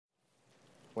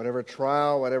Whatever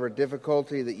trial, whatever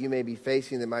difficulty that you may be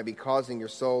facing that might be causing your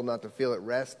soul not to feel at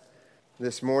rest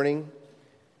this morning,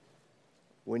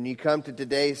 when you come to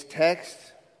today's text,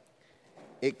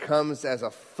 it comes as a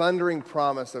thundering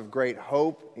promise of great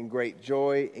hope and great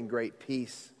joy and great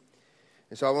peace.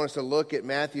 And so I want us to look at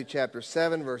Matthew chapter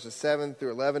 7, verses 7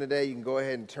 through 11 today. You can go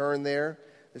ahead and turn there.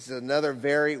 This is another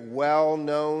very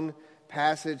well-known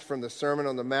passage from the Sermon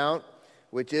on the Mount,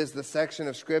 which is the section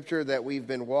of Scripture that we've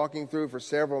been walking through for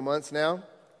several months now.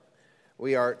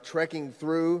 We are trekking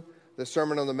through the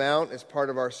Sermon on the Mount as part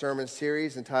of our sermon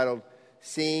series entitled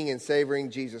Seeing and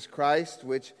Savoring Jesus Christ,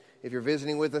 which, if you're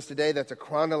visiting with us today, that's a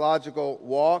chronological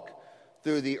walk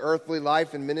through the earthly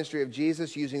life and ministry of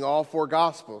Jesus using all four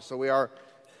Gospels. So we are,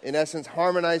 in essence,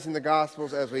 harmonizing the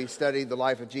Gospels as we study the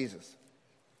life of Jesus.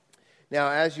 Now,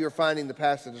 as you're finding the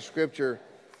passage of Scripture,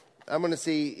 I'm going to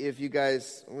see if you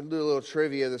guys, we'll do a little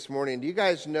trivia this morning. Do you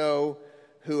guys know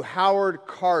who Howard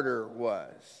Carter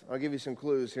was? I'll give you some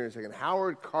clues here in a second.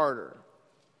 Howard Carter.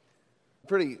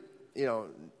 Pretty,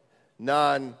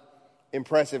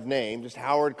 non-impressive name, just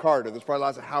Howard Carter. There's probably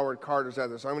lots of Howard Carters out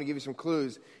there, so I'm going to give you some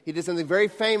clues. He did something very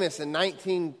famous in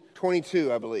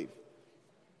 1922, I believe.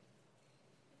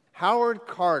 Howard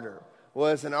Carter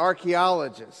was an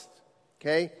archaeologist,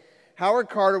 okay? Howard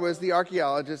Carter was the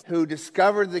archaeologist who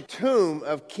discovered the tomb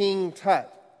of King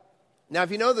Tut. Now,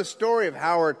 if you know the story of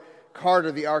Howard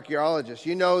Carter, the archaeologist,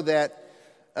 you know that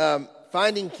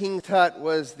finding King Tut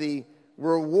was the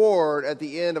reward at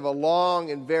the end of a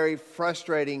long and very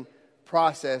frustrating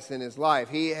process in his life.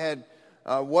 He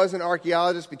was an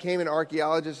archaeologist, became an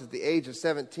archaeologist at the age of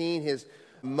 17. His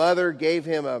mother gave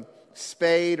him a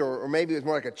spade, or maybe it was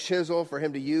more like a chisel for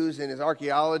him to use in his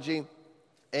archaeology.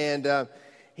 And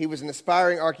he was an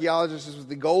aspiring archaeologist. This was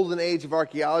the golden age of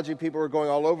archaeology. People were going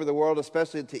all over the world,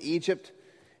 especially to Egypt,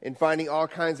 and finding all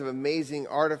kinds of amazing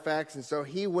artifacts. And so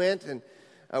he went and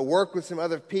worked with some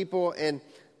other people, and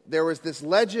there was this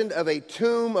legend of a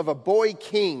tomb of a boy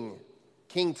king.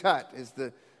 King Tut is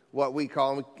what we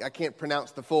call him. I can't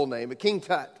pronounce the full name, but King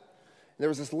Tut. And there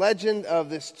was this legend of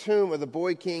this tomb of the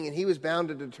boy king, and he was bound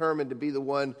and determined to be the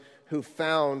one who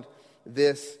found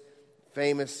this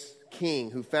famous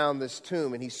king, who found this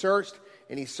tomb. And he searched,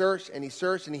 and he searched, and he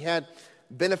searched, and he had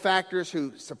benefactors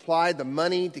who supplied the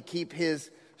money to keep his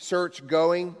search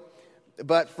going.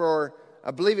 But for,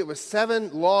 I believe it was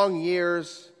 7 long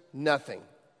years, nothing.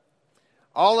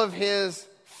 All of his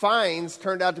finds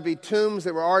turned out to be tombs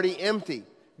that were already empty.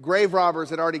 Grave robbers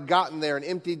had already gotten there and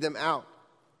emptied them out.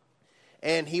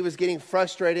 And he was getting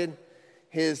frustrated.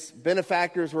 His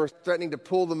benefactors were threatening to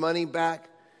pull the money back.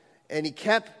 And he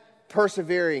kept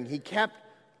persevering. He kept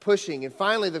pushing. And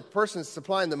finally, the person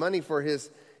supplying the money for his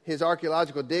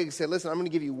archaeological dig said, listen, I'm going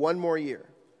to give you 1 more year.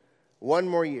 1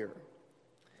 more year.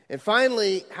 And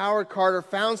finally, Howard Carter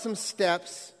found some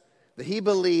steps that he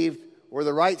believed were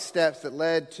the right steps that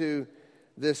led to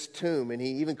this tomb. And he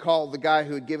even called the guy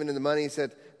who had given him the money. He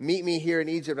said, meet me here in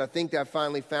Egypt. I think I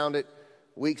finally found it.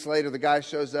 Weeks later, the guy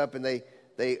shows up, and they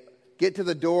get to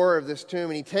the door of this tomb,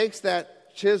 and he takes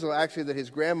that chisel, actually, that his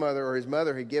grandmother or his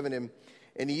mother had given him,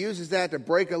 and he uses that to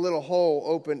break a little hole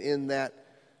open in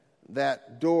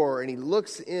that door. And he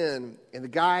looks in, and the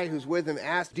guy who's with him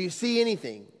asks, do you see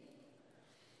anything?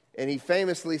 And he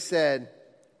famously said,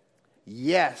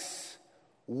 yes,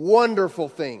 wonderful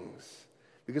things.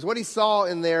 Because what he saw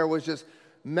in there was just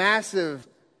massive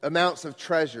amounts of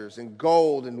treasures and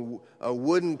gold and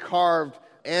wooden carved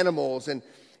animals. And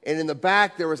in the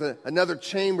back there was another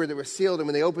chamber that was sealed. And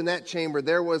when they opened that chamber,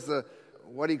 there was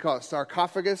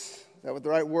sarcophagus? Is that what the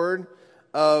right word?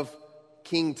 Of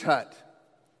King Tut.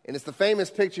 And it's the famous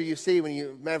picture you see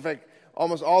matter of fact,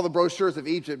 almost all the brochures of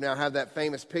Egypt now have that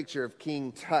famous picture of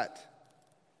King Tut.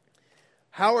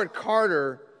 Howard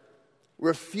Carter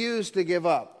refused to give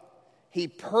up. He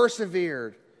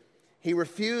persevered. He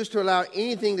refused to allow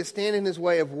anything to stand in his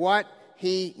way of what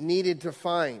he needed to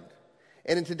find.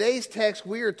 And in today's text,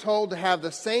 we are told to have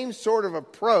the same sort of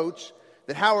approach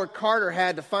that Howard Carter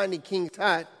had to finding King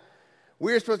Tut.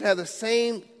 We are supposed to have the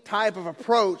same type of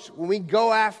approach when we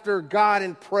go after God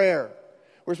in prayer.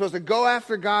 We're supposed to go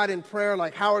after God in prayer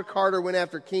like Howard Carter went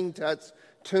after King Tut's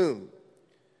tomb.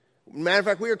 Matter of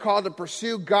fact, we are called to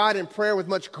pursue God in prayer with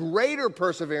much greater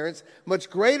perseverance, much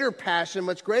greater passion,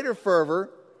 much greater fervor,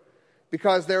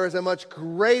 because there is a much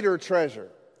greater treasure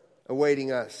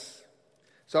awaiting us.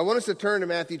 So I want us to turn to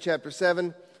Matthew chapter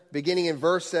 7, beginning in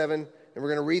verse 7, and we're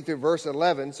going to read through verse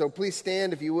 11. So please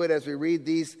stand, if you would, as we read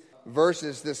these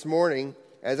verses this morning.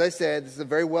 As I said, this is a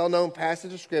very well-known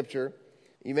passage of Scripture.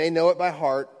 You may know it by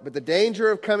heart, but the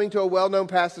danger of coming to a well-known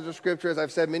passage of Scripture, as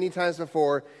I've said many times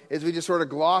before, is we just sort of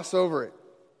gloss over it.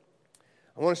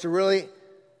 I want us to really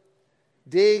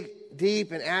dig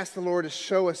deep and ask the Lord to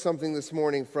show us something this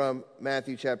morning from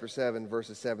Matthew chapter 7,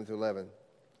 verses 7 through 11.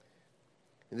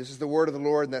 And this is the word of the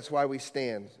Lord, and that's why we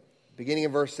stand. Beginning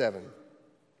in verse 7.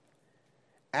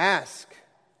 Ask,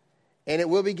 and it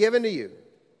will be given to you.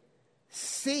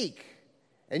 Seek,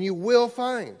 and you will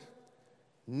find.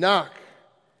 Knock,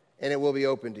 and it will be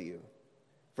opened to you.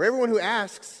 For everyone who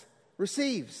asks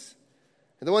receives,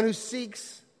 and the one who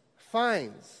seeks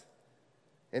finds,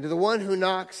 and to the one who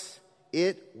knocks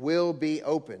it will be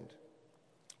opened.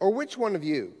 Or which one of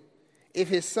you, if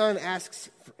his son asks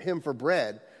him for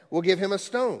bread, will give him a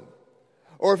stone?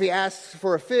 Or if he asks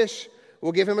for a fish,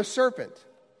 will give him a serpent?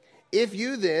 If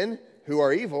you then, who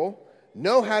are evil,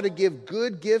 know how to give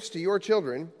good gifts to your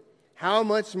children, how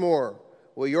much more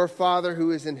will your Father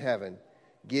who is in heaven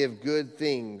give good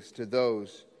things to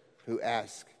those who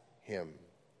ask him?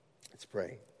 Let's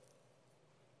pray.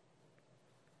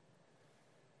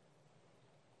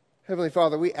 Heavenly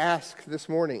Father, we ask this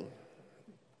morning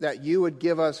that you would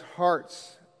give us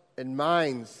hearts and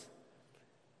minds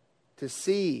to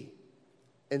see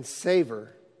and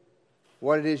savor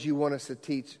what it is you want to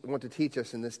teach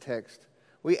us in this text.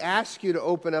 We ask you to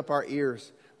open up our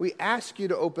ears. We ask you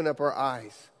to open up our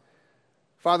eyes.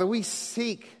 Father, we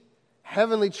seek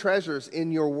heavenly treasures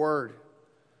in your word.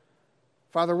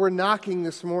 Father, we're knocking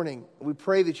this morning. We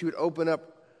pray that you would open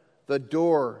up the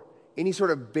door, any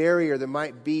sort of barrier that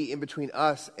might be in between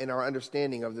us and our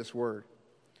understanding of this word.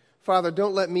 Father,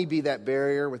 don't let me be that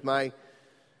barrier with my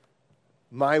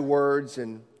words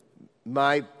and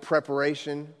my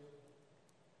preparation.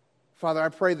 Father, I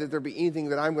pray that there be anything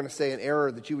that I'm going to say in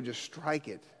error, that you would just strike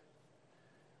it.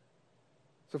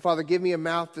 So, Father, give me a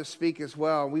mouth to speak as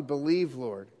well. We believe,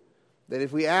 Lord, that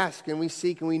if we ask and we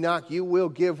seek and we knock, you will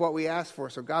give what we ask for.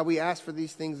 So, God, we ask for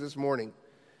these things this morning.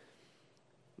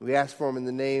 We ask for them in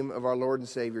the name of our Lord and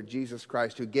Savior, Jesus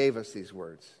Christ, who gave us these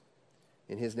words.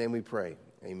 In his name we pray.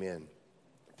 Amen.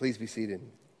 Please be seated.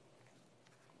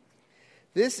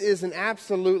 This is an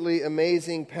absolutely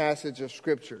amazing passage of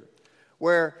Scripture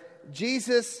where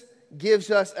Jesus gives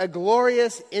us a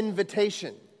glorious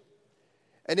invitation.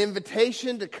 An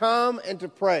invitation to come and to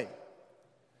pray.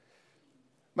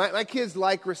 My kids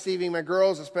like receiving, my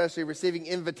girls especially, receiving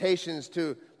invitations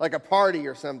to like a party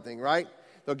or something, right?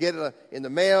 They'll get in the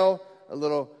mail a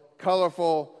little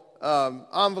colorful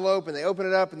envelope, and they open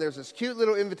it up, and there's this cute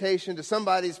little invitation to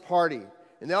somebody's party.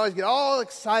 And they always get all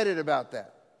excited about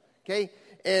that, okay?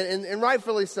 And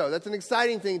rightfully so. That's an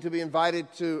exciting thing to be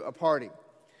invited to a party.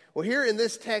 Well, here in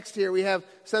this text here, we have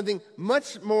something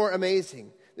much more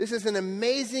amazing. This is an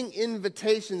amazing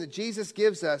invitation that Jesus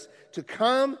gives us to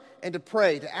come and to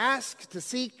pray, to ask, to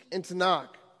seek, and to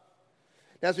knock.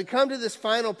 Now, as we come to this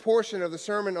final portion of the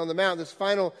Sermon on the Mount, this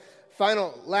final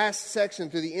last section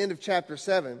through the end of chapter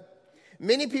 7,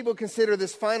 many people consider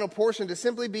this final portion to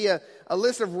simply be a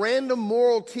list of random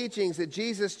moral teachings that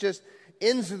Jesus just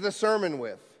ends the sermon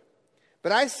with.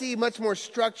 But I see much more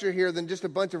structure here than just a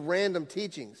bunch of random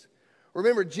teachings.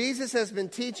 Remember, Jesus has been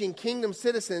teaching kingdom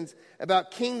citizens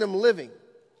about kingdom living.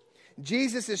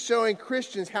 Jesus is showing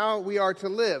Christians how we are to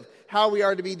live, how we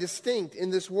are to be distinct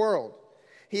in this world.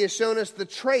 He has shown us the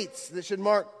traits that should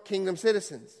mark kingdom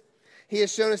citizens. He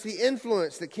has shown us the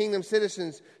influence that kingdom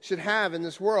citizens should have in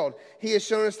this world. He has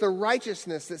shown us the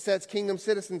righteousness that sets kingdom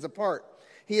citizens apart.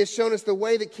 He has shown us the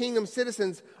way that kingdom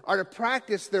citizens are to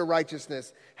practice their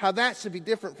righteousness, how that should be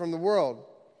different from the world.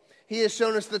 He has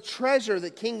shown us the treasure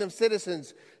that kingdom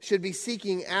citizens should be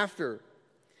seeking after.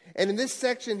 And in this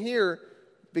section here,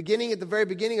 beginning at the very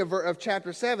beginning of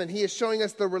chapter 7, he is showing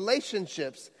us the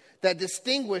relationships that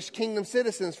distinguish kingdom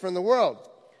citizens from the world.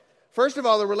 First of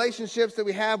all, the relationships that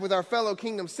we have with our fellow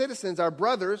kingdom citizens, our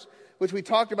brothers, which we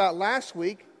talked about last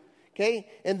week. Okay?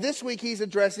 And this week he's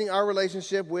addressing our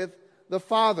relationship with the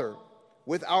Father,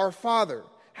 with our Father.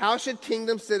 How should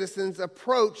kingdom citizens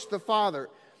approach the Father?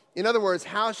 In other words,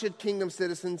 how should kingdom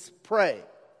citizens pray?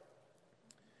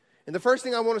 And the first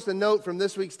thing I want us to note from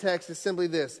this week's text is simply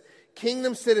this.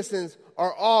 Kingdom citizens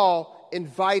are all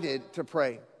invited to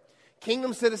pray.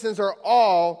 Kingdom citizens are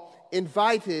all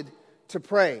invited to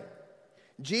pray.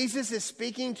 Jesus is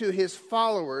speaking to his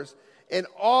followers, and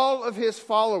all of his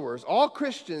followers, all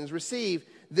Christians, receive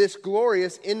this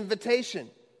glorious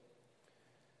invitation.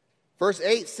 Verse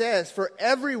 8 says, "For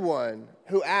everyone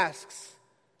who asks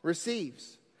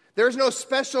receives." There's no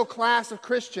special class of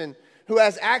Christian who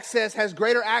has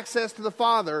greater access to the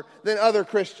Father than other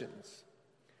Christians.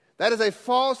 That is a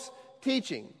false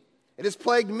teaching. It has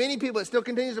plagued many people. It still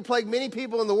continues to plague many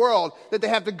people in the world that they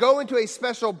have to go into a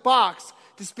special box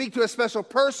to speak to a special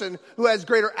person who has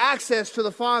greater access to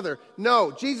the Father.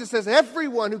 No, Jesus says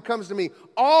everyone who comes to me,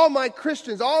 all my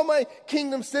Christians, all my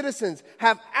kingdom citizens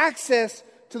have access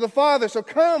to the Father. So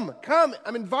come.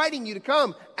 I'm inviting you to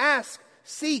come. Ask,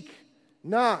 seek,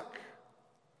 knock.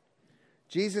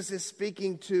 Jesus is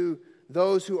speaking to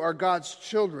those who are God's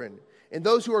children. And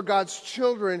those who are God's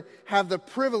children have the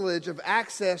privilege of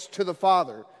access to the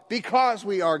Father because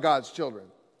we are God's children.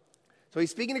 So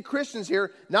he's speaking to Christians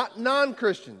here, not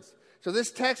non-Christians. So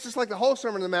this text, just like the whole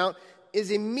Sermon on the Mount,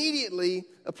 is immediately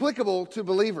applicable to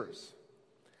believers.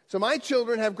 So my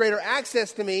children have greater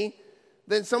access to me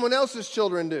than someone else's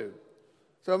children do.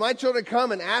 So if my children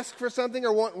come and ask for something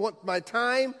or want my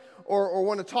time or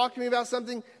want to talk to me about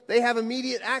something, they have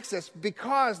immediate access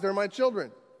because they're my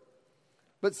children.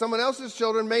 But someone else's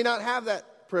children may not have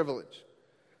that privilege.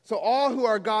 So all who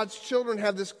are God's children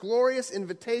have this glorious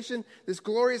invitation, this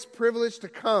glorious privilege to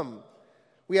come.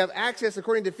 We have access,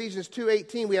 according to Ephesians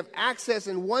 2:18, we have access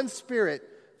in one Spirit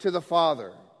to the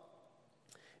Father.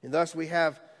 And thus we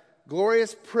have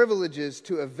glorious privileges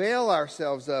to avail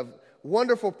ourselves of,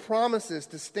 wonderful promises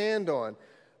to stand on,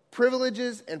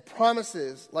 privileges and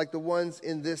promises like the ones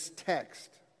in this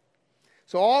text.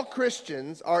 So all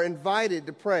Christians are invited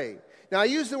to pray. Now I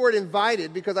use the word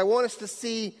invited because I want us to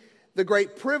see the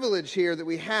great privilege here that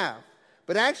we have.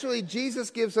 But actually, Jesus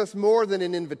gives us more than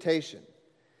an invitation.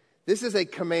 This is a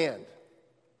command.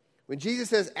 When Jesus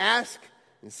says ask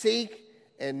and seek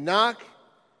and knock,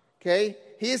 okay,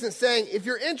 he isn't saying, if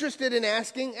you're interested in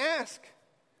asking, ask.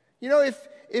 You know,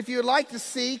 if you'd like to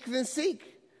seek, then seek.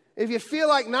 If you feel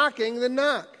like knocking, then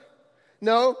knock.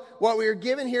 No, what we are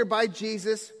given here by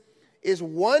Jesus is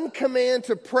one command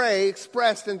to pray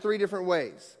expressed in three different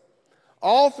ways.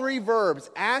 All three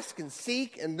verbs, ask and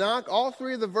seek and knock, all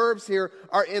three of the verbs here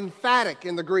are emphatic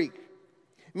in the Greek,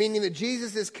 meaning that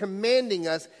Jesus is commanding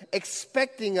us,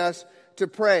 expecting us to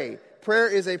pray. Prayer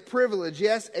is a privilege,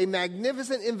 yes, a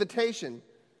magnificent invitation,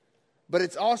 but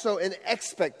it's also an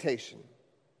expectation.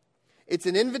 It's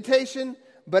an invitation,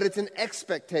 but it's an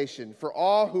expectation for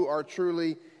all who are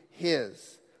truly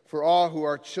His, for all who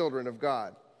are children of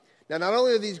God. Now, not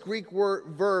only are these Greek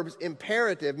verbs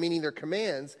imperative, meaning they're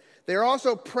commands, they're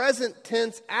also present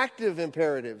tense active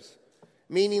imperatives,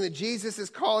 meaning that Jesus is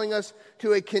calling us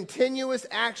to a continuous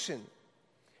action.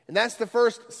 And that's the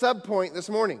first subpoint this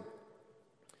morning.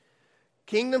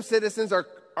 Kingdom citizens are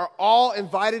all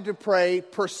invited to pray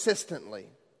persistently.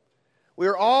 We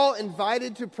are all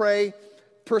invited to pray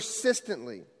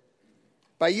persistently.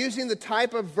 By using the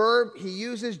type of verb he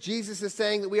uses, Jesus is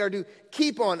saying that we are to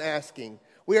keep on asking.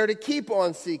 We are to keep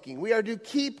on seeking. We are to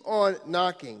keep on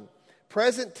knocking.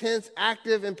 Present tense,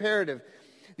 active, imperative.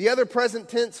 The other present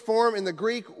tense form in the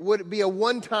Greek would be a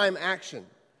one-time action.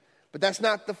 But that's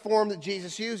not the form that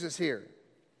Jesus uses here.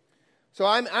 So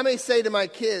I may say to my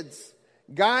kids,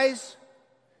 guys,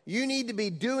 you need to be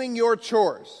doing your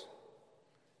chores.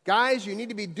 Guys, you need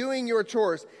to be doing your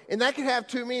chores. And that could have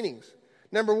two meanings.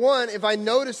 Number one, if I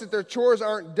notice that their chores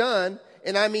aren't done,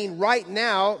 and I mean right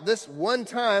now, this one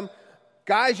time,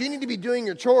 guys, you need to be doing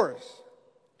your chores.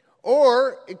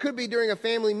 Or it could be during a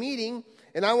family meeting,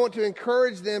 and I want to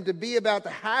encourage them to be about the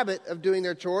habit of doing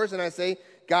their chores, and I say,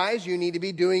 guys, you need to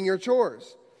be doing your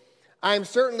chores. I am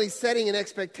certainly setting an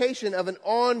expectation of an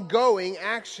ongoing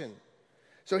action.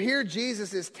 So here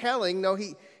Jesus is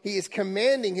he is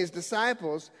commanding his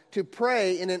disciples to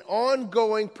pray in an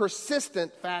ongoing,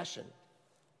 persistent fashion.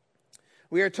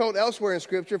 We are told elsewhere in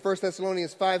Scripture, 1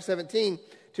 Thessalonians 5:17,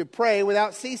 to pray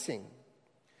without ceasing.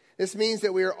 This means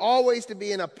that we are always to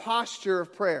be in a posture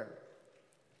of prayer.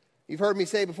 You've heard me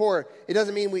say before, it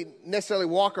doesn't mean we necessarily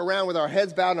walk around with our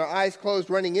heads bowed and our eyes closed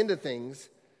running into things,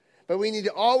 but we need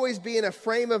to always be in a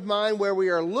frame of mind where we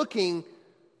are looking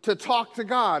to talk to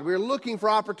God. We are looking for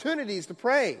opportunities to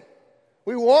pray.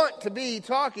 We want to be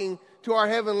talking to our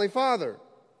Heavenly Father.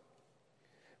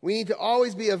 We need to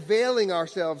always be availing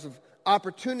ourselves of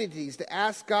opportunities to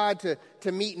ask God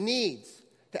to meet needs,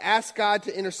 to ask God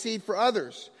to intercede for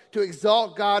others, to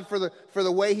exalt God for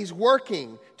the way He's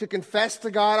working, to confess to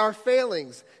God our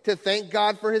failings, to thank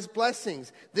God for His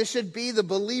blessings. This should be the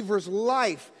believer's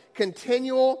life,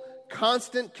 continual,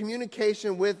 constant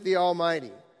communication with the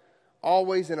Almighty,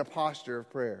 always in a posture of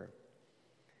prayer.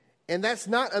 And that's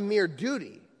not a mere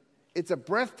duty. It's a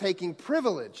breathtaking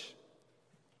privilege.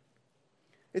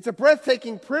 It's a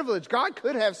breathtaking privilege. God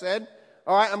could have said,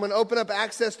 all right, I'm going to open up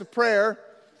access to prayer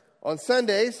on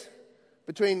Sundays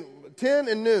between 10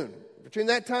 and noon. Between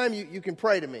that time, you can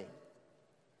pray to me.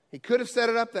 He could have set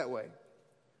it up that way,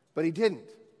 but he didn't.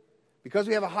 Because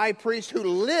we have a high priest who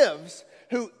lives,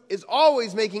 who is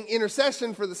always making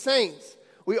intercession for the saints,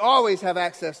 We always have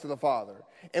access to the Father.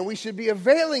 And we should be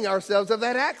availing ourselves of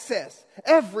that access.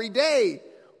 Every day,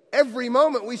 every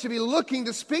moment, we should be looking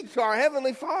to speak to our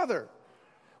Heavenly Father.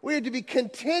 We are to be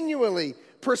continually,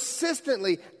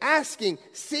 persistently asking,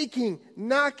 seeking,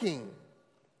 knocking.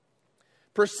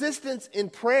 Persistence in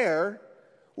prayer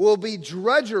will be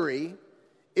drudgery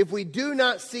if we do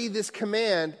not see this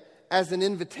command as an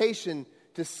invitation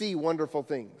to see wonderful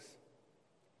things.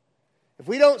 If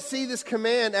we don't see this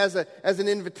command as an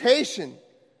invitation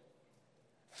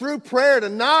through prayer to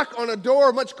knock on a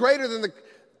door much greater than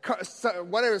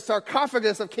the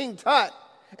sarcophagus of King Tut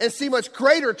and see much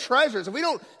greater treasures, if we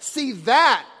don't see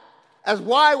that as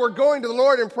why we're going to the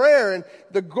Lord in prayer and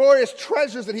the glorious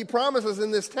treasures that He promises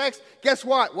in this text, guess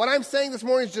what? What I'm saying this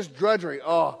morning is just drudgery.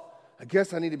 Oh, I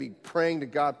guess I need to be praying to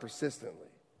God persistently.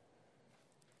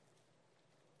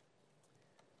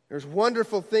 There's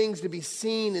wonderful things to be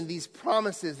seen in these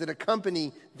promises that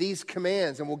accompany these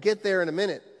commands, and we'll get there in a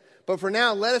minute. But for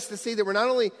now, let us to see that we're not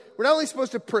only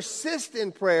supposed to persist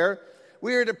in prayer,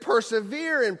 we are to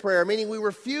persevere in prayer, meaning we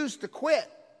refuse to quit.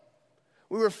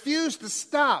 We refuse to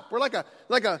stop. We're like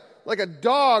a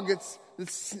dog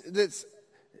that's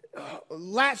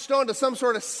latched onto some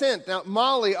sort of scent. Now,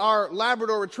 Molly, our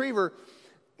Labrador Retriever,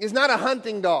 is not a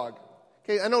hunting dog.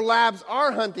 Okay, I know labs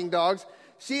are hunting dogs.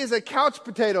 She is a couch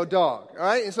potato dog, all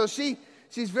right? And so she's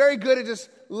very good at just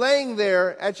laying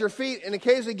there at your feet and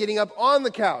occasionally getting up on the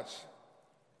couch.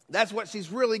 That's what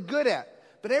she's really good at.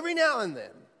 But every now and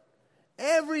then,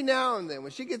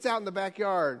 when she gets out in the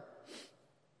backyard,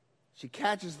 she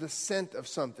catches the scent of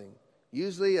something,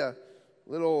 usually a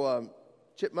little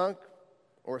chipmunk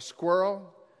or a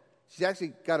squirrel. She's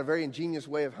actually got a very ingenious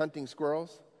way of hunting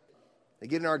squirrels. They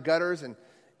get in our gutters, and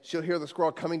she'll hear the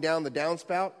squirrel coming down the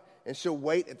downspout, and she'll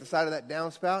wait at the side of that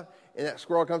downspout, and that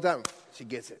squirrel comes out, and she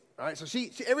gets it. All right, so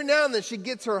she every now and then she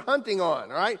gets her hunting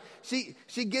on. All right, she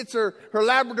gets her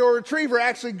Labrador Retriever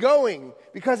actually going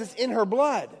because it's in her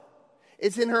blood.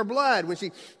 It's in her blood when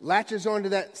she latches onto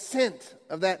that scent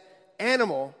of that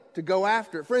animal to go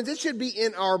after it. Friends, it should be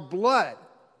in our blood.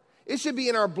 It should be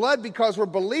in our blood because we're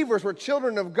believers, we're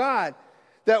children of God,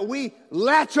 that we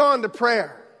latch on to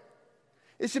prayer.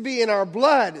 It should be in our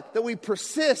blood that we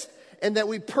persist and that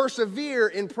we persevere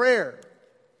in prayer.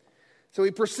 So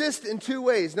we persist in two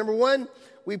ways. Number one,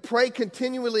 we pray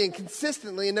continually and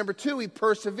consistently. And number two, we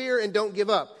persevere and don't give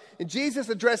up. And Jesus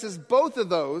addresses both of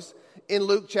those in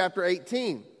Luke chapter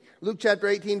 18. Luke chapter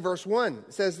 18, verse 1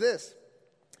 says this.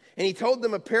 And He told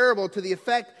them a parable to the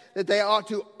effect that they ought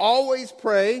to always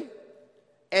pray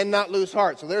and not lose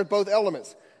heart. So there's both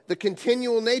elements. The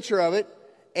continual nature of it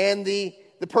and the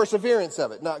perseverance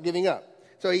of it, not giving up.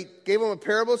 So He gave them a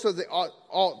parable so they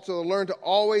ought to learn to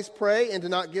always pray and to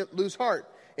not lose heart.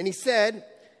 And He said,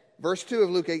 verse 2 of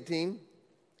Luke 18,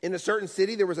 in a certain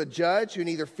city there was a judge who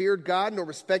neither feared God nor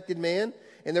respected man.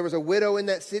 And there was a widow in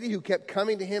that city who kept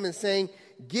coming to him and saying,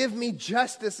 give me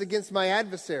justice against my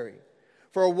adversary.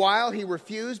 For a while he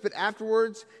refused, but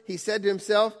afterwards he said to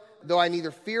himself, though I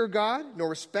neither fear God nor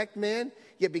respect man,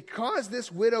 yet because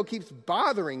this widow keeps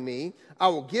bothering me, I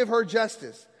will give her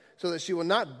justice, so that she will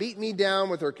not beat me down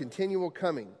with her continual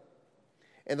coming.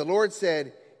 And the Lord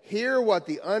said, hear what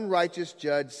the unrighteous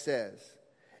judge says.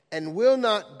 And will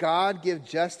not God give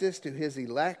justice to His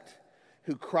elect,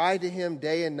 who cry to Him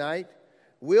day and night?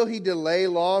 Will He delay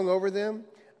long over them?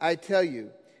 I tell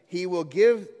you, He will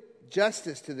give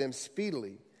justice to them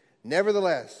speedily.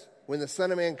 Nevertheless, when the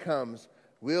Son of Man comes,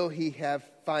 will He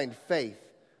find faith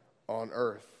on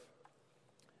earth?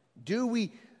 Do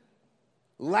we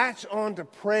latch on to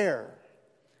prayer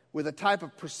with a type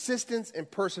of persistence and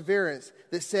perseverance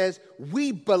that says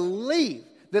we believe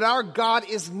that our God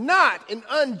is not an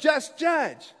unjust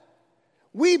judge?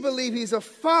 We believe He's a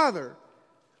Father.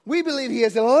 We believe He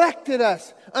has elected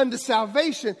us unto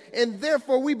salvation, and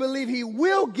therefore we believe He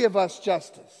will give us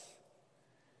justice.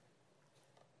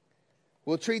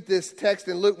 We'll treat this text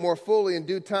in Luke more fully in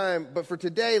due time, but for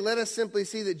today, let us simply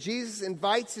see that Jesus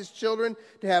invites His children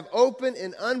to have open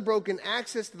and unbroken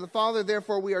access to the Father.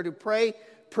 Therefore, we are to pray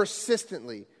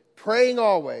persistently, praying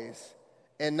always,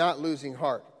 and not losing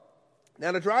heart.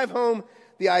 Now, to drive home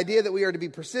the idea that we are to be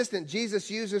persistent, Jesus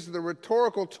uses the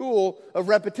rhetorical tool of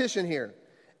repetition here.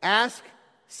 Ask,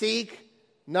 seek,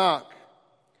 knock.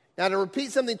 Now, to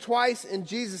repeat something twice in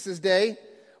Jesus' day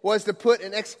was to put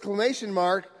an exclamation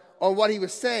mark on what He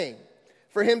was saying.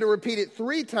 For Him to repeat it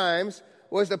 3 times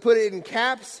was to put it in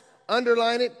caps,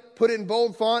 underline it, put it in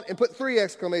bold font, and put 3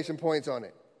 exclamation points on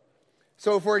it.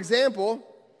 So, for example,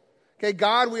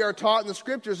 God, we are taught in the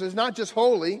Scriptures, is not just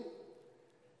holy,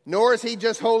 nor is He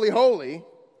just holy, holy,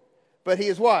 but He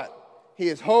is what? He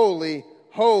is holy,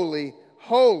 holy,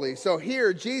 holy. So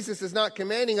here, Jesus is not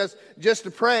commanding us just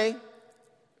to pray,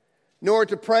 nor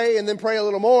to pray and then pray a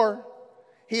little more.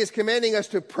 He is commanding us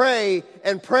to pray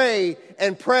and pray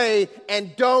and pray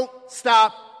and don't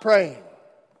stop praying.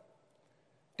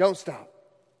 Don't stop.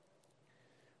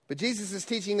 But Jesus is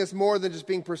teaching us more than just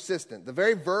being persistent. The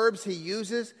very verbs he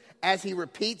uses as he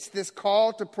repeats this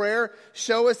call to prayer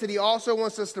show us that he also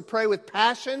wants us to pray with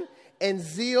passion and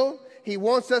zeal. He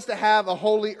wants us to have a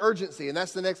holy urgency, and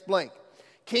that's the next blank.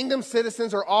 Kingdom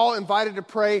citizens are all invited to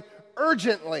pray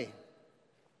urgently.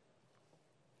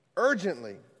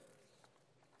 Urgently.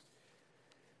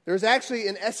 There's actually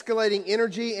an escalating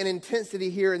energy and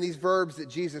intensity here in these verbs that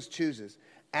Jesus chooses.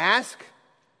 Ask,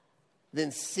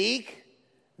 then seek,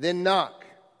 then knock.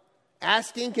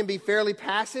 Asking can be fairly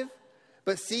passive,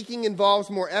 but seeking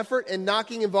involves more effort, and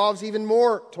knocking involves even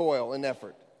more toil and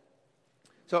effort.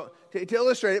 So to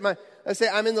illustrate it, let's say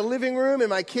I'm in the living room and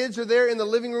my kids are there in the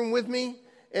living room with me,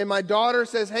 and my daughter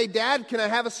says, "Hey, Dad, can I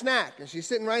have a snack?" And she's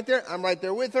sitting right there. I'm right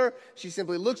there with her. She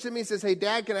simply looks at me and says, "Hey,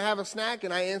 Dad, can I have a snack?"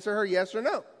 And I answer her yes or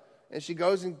no. And she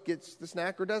goes and gets the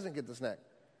snack or doesn't get the snack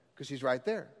because she's right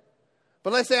there.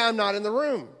 But let's say I'm not in the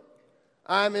room.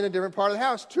 I'm in a different part of the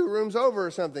house, 2 rooms over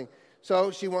or something.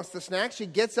 So she wants the snack. She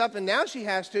gets up, and now she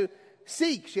has to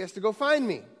seek. She has to go find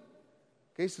me.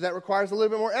 Okay, so that requires a little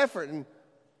bit more effort. And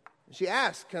she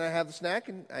asks, "Can I have the snack?"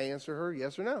 And I answer her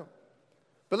yes or no.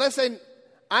 But let's say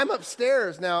I'm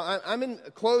upstairs now. I'm in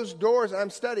closed doors. I'm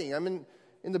studying. I'm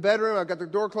in the bedroom. I've got the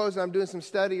door closed, and I'm doing some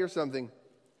study or something.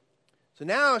 So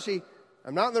now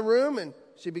I'm not in the room, and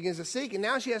she begins to seek. And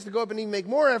now she has to go up and even make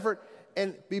more effort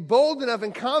and be bold enough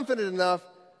and confident enough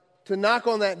to knock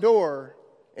on that door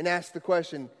and ask the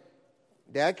question,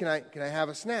 "Dad, can I have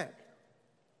a snack?"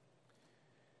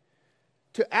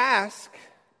 To ask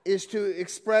is to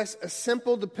express a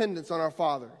simple dependence on our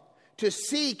Father. To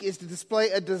seek is to display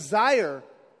a desire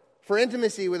for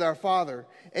intimacy with our Father.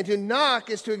 And to knock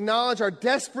is to acknowledge our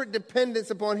desperate dependence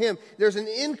upon Him. There's an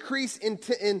increase in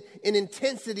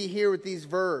intensity here with these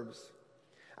verbs.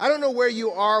 I don't know where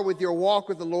you are with your walk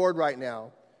with the Lord right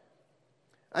now.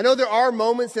 I know there are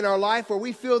moments in our life where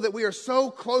we feel that we are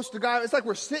so close to God. It's like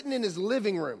we're sitting in His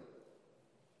living room.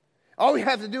 All we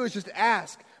have to do is just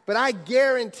ask. But I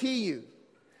guarantee you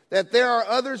that there are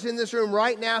others in this room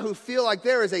right now who feel like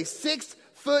there is a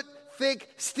 6-foot thick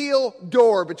steel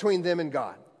door between them and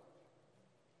God.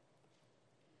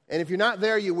 And if you're not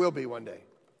there, you will be one day.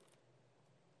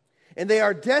 And they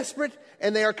are desperate,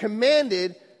 and they are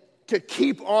commanded to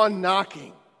keep on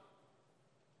knocking.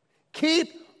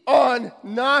 Keep on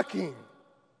knocking.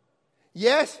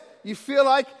 Yes, you feel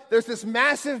like there's this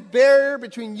massive barrier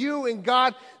between you and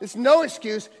God. There's no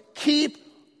excuse. Keep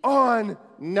on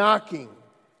knocking.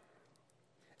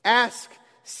 Ask,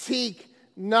 seek,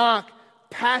 knock.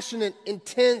 Passionate,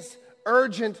 intense,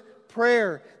 urgent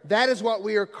prayer. That is what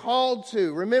we are called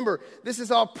to. Remember, this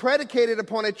is all predicated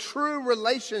upon a true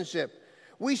relationship.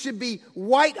 We should be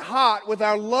white hot with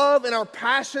our love and our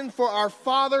passion for our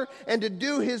Father and to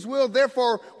do His will.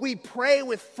 Therefore, we pray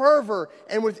with fervor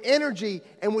and with energy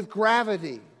and with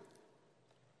gravity.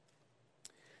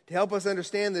 To help us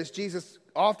understand this, Jesus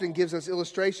often gives us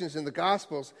illustrations in the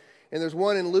Gospels. And there's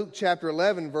one in Luke chapter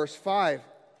 11, verse 5.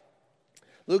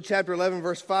 Luke chapter 11,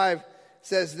 verse 5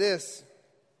 says this,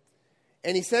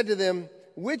 "And He said to them,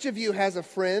 which of you has a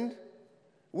friend?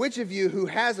 Which of you who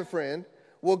has a friend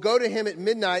will go to him at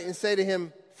midnight and say to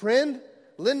him, 'Friend,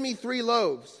 lend me 3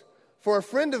 loaves, for a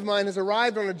friend of mine has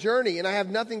arrived on a journey, and I have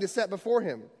nothing to set before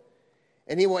him?'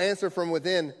 And he will answer from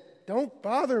within, 'Don't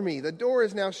bother me. The door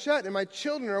is now shut, and my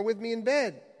children are with me in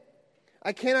bed.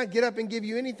 I cannot get up and give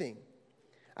you anything.'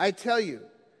 I tell you,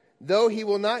 though he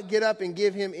will not get up and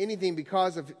give him anything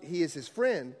because he is his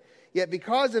friend, yet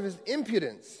because of his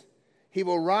impudence, he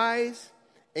will rise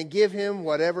and give him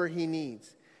whatever he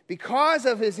needs." Because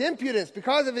of his impudence,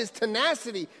 because of his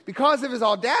tenacity, because of his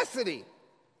audacity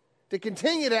to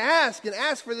continue to ask and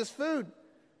ask for this food,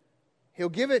 He'll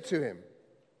give it to him.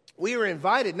 We are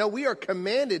invited, no, we are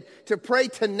commanded to pray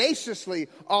tenaciously,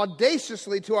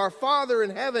 audaciously to our Father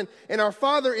in heaven. And our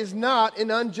Father is not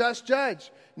an unjust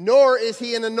judge, nor is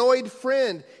He an annoyed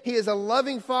friend. He is a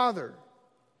loving Father.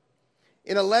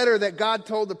 In a letter that God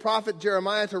told the prophet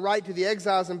Jeremiah to write to the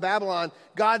exiles in Babylon,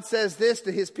 God says this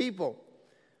to His people.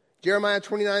 Jeremiah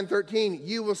 29:13,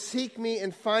 "You will seek me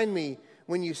and find me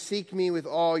when you seek me with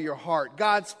all your heart."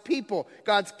 God's people,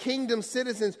 God's kingdom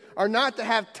citizens are not to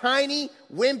have tiny,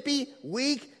 wimpy,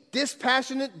 weak,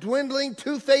 dispassionate, dwindling,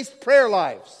 two-faced prayer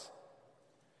lives.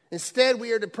 Instead,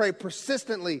 we are to pray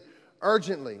persistently,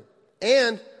 urgently,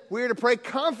 and we are to pray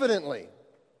confidently.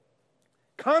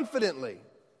 Confidently.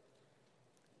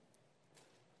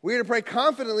 We are to pray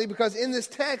confidently because in this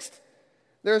text,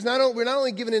 we're not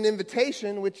only given an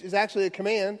invitation, which is actually a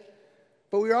command,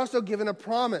 but we are also given a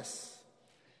promise.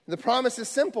 The promise is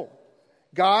simple.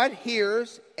 God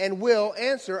hears and will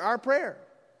answer our prayer.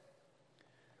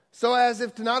 So as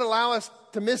if to not allow us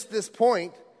to miss this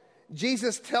point,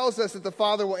 Jesus tells us that the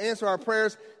Father will answer our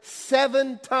prayers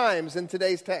 7 times in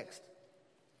today's text.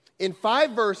 In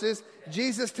 5 verses,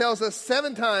 Jesus tells us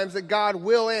 7 times that God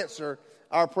will answer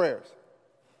our prayers.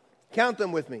 Count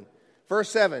them with me. Verse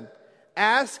 7,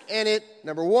 ask and it,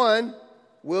 number 1,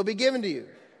 will be given to you.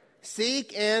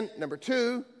 Seek and, number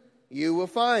 2, you will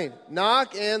find.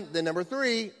 Knock and, then number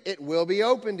 3, it will be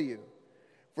open to you.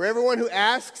 For everyone who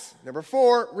asks, number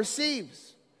 4,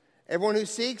 receives. Everyone who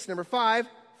seeks, number 5,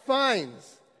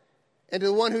 finds. And to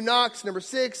the one who knocks, number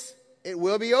 6, it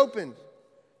will be opened.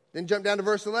 Then jump down to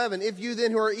verse 11. If you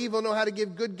then who are evil know how to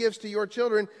give good gifts to your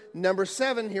children, number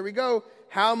 7, here we go.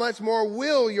 How much more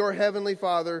will your heavenly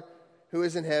Father who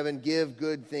is in heaven give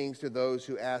good things to those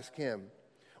who ask him?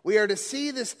 We are to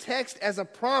see this text as a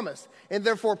promise and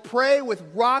therefore pray with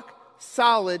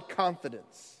rock-solid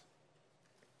confidence.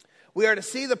 We are to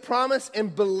see the promise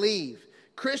and believe.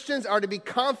 Christians are to be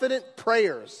confident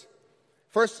prayers.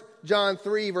 1 John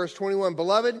 3, verse 21,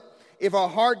 Beloved, if our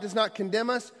heart does not condemn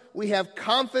us, we have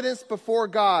confidence before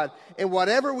God, and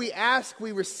whatever we ask,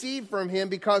 we receive from him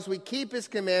because we keep his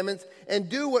commandments and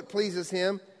do what pleases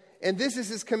him. And this is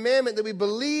his commandment, that we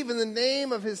believe in the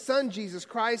name of his Son, Jesus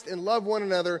Christ, and love one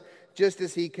another just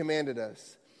as he commanded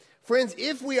us. Friends,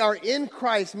 if we are in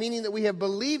Christ, meaning that we have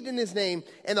believed in his name,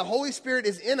 and the Holy Spirit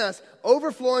is in us,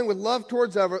 overflowing with love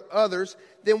towards others,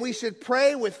 then we should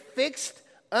pray with fixed,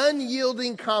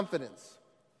 unyielding confidence.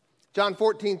 John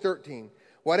 14:13.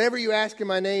 Whatever you ask in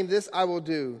my name, this I will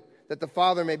do, that the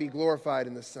Father may be glorified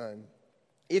in the Son.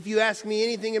 If you ask me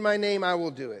anything in my name, I will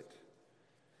do it.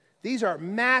 These are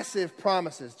massive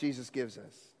promises Jesus gives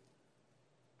us.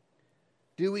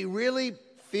 Do we really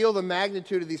feel the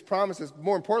magnitude of these promises?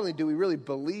 More importantly, do we really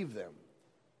believe them?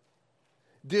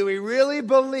 Do we really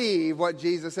believe what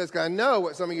Jesus says? Because I know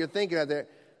what some of you are thinking out there.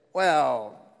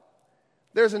 Well,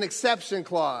 there's an exception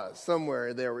clause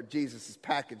somewhere there where Jesus is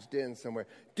packaged in somewhere.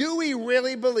 Do we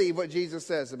really believe what Jesus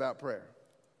says about prayer?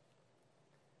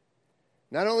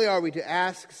 Not only are we to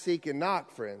ask, seek, and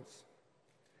knock, friends,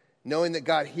 knowing that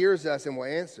God hears us and will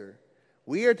answer,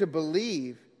 we are to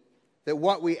believe that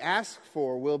what we ask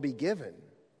for will be given,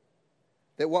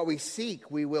 that what we seek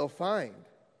we will find,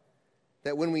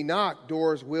 that when we knock,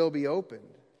 doors will be opened.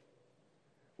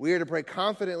 We are to pray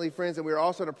confidently, friends, and we are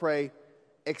also to pray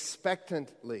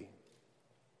expectantly.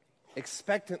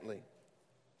 Expectantly.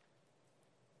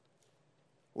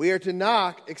 We are to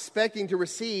knock, expecting to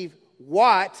receive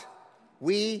what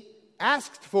we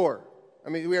asked for.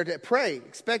 We are to pray,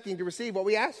 expecting to receive what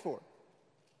we asked for.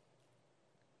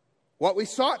 What we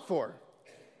sought for.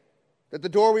 That the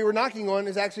door we were knocking on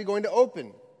is actually going to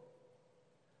open.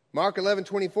 Mark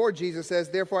 11:24, Jesus says,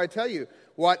 Therefore I tell you,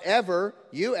 whatever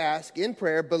you ask in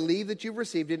prayer, believe that you've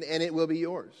received it and it will be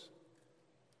yours.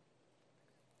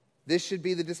 This should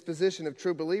be the disposition of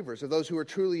true believers, of those who are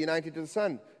truly united to the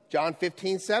Son. John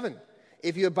 15:7.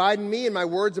 If you abide in me and my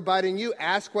words abide in you,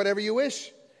 ask whatever you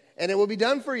wish, and it will be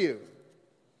done for you.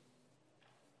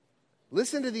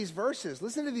 Listen to these verses.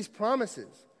 Listen to these promises.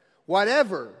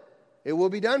 Whatever, it will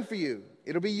be done for you.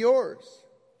 It'll be yours.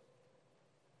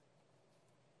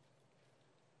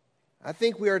 I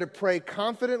think we are to pray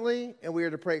confidently and we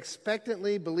are to pray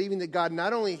expectantly, believing that God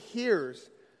not only hears,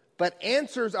 but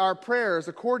answers our prayers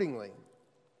accordingly.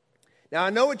 Now, I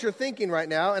know what you're thinking right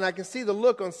now, and I can see the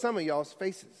look on some of y'all's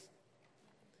faces.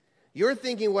 You're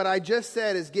thinking what I just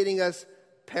said is getting us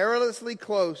perilously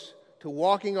close to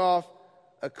walking off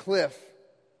a cliff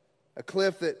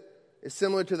that is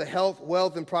similar to the health,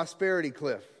 wealth, and prosperity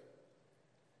cliff.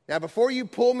 Now, before you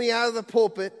pull me out of the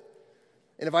pulpit,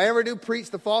 and if I ever do preach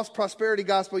the false prosperity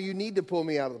gospel, you need to pull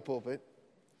me out of the pulpit.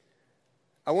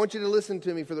 I want you to listen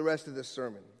to me for the rest of this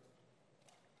sermon.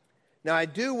 Now, I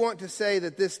do want to say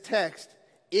that this text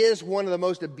is one of the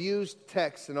most abused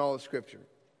texts in all of Scripture.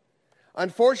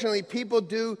 Unfortunately, people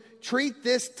do treat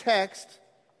this text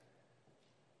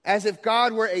as if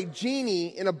God were a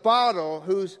genie in a bottle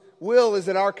whose will is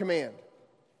at our command.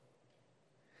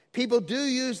 People do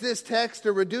use this text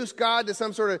to reduce God to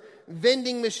some sort of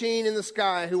vending machine in the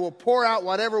sky who will pour out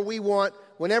whatever we want,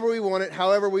 whenever we want it,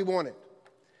 however we want it.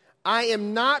 I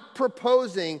am not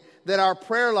proposing that our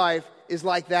prayer life is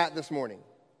like that this morning.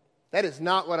 That is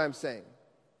not what I'm saying.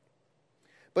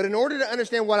 But in order to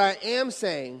understand what I am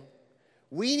saying,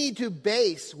 we need to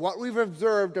base what we've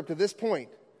observed up to this point.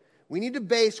 We need to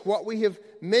base what we have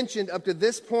mentioned up to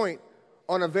this point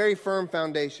on a very firm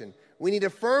foundation. We need a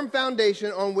firm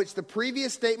foundation on which the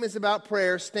previous statements about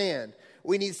prayer stand.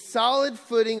 We need solid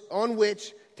footing on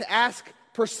which to ask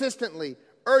persistently,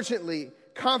 urgently,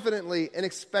 confidently, and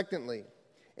expectantly.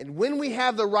 And when we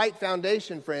have the right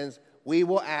foundation, friends, we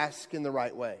will ask in the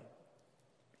right way.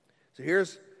 So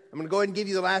I'm going to go ahead and give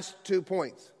you the last 2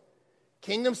 points.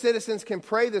 Kingdom citizens can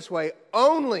pray this way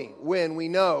only when we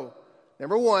know,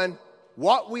 number one,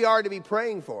 what we are to be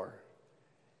praying for,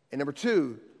 and number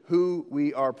two, who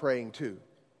we are praying to.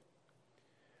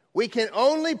 We can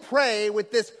only pray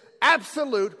with this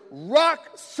absolute,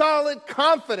 rock-solid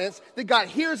confidence that God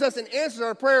hears us and answers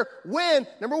our prayer when,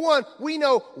 number one, we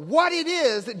know what it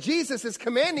is that Jesus is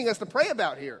commanding us to pray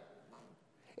about here.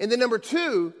 And then number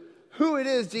two, who it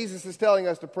is Jesus is telling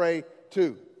us to pray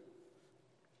to.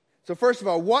 So first of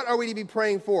all, what are we to be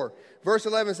praying for? Verse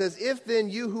 11 says, if then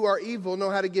you who are evil know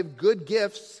how to give good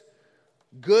gifts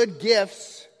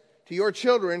to your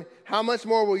children, how much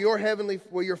more will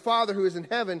your Father who is in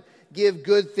heaven give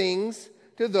good things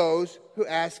to those who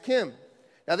ask him?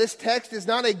 Now this text is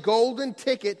not a golden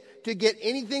ticket to get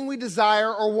anything we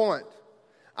desire or want.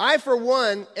 I, for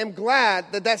one, am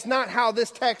glad that that's not how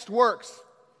this text works.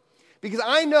 Because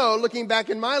I know, looking back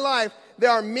in my life,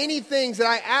 there are many things that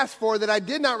I asked for that I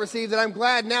did not receive that I'm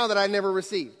glad now that I never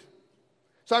received.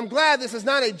 So I'm glad this is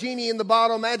not a genie in the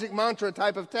bottle magic mantra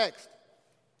type of text.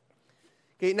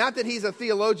 Okay, not that he's a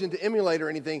theologian to emulate or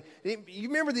anything. You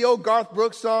remember the old Garth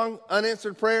Brooks song,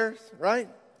 Unanswered Prayers, right?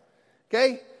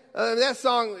 Okay? That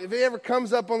song, if it ever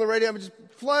comes up on the radio, just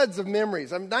floods of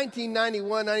memories. I'm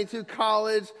 1991, 92,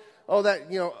 college,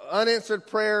 that, unanswered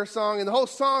prayer song. And the whole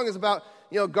song is about,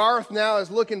 Garth now is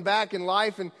looking back in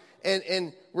life and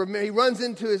he runs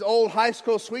into his old high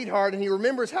school sweetheart, and he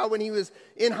remembers how when he was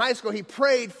in high school, he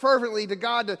prayed fervently to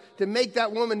God to make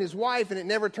that woman his wife, and it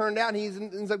never turned out, and he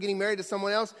ends up getting married to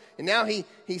someone else. And now he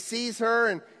sees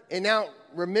her and now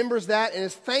remembers that and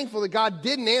is thankful that God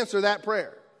didn't answer that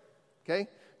prayer. Okay?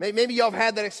 Maybe y'all have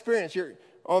had that experience. You're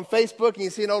on Facebook and you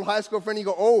see an old high school friend and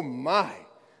you go, oh my,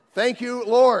 thank you,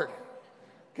 Lord.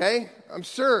 Okay? I'm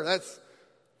sure that's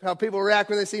how people react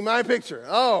when they see my picture.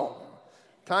 Oh,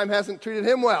 time hasn't treated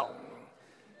him well.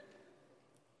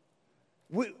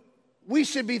 We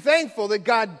should be thankful that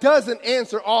God doesn't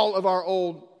answer all of our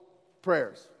old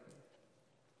prayers.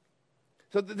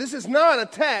 So this is not a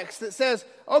text that says,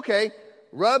 okay,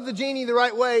 rub the genie the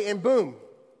right way and boom,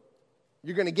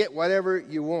 you're going to get whatever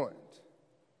you want.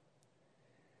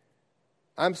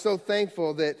 I'm so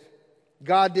thankful that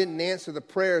God didn't answer the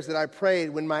prayers that I prayed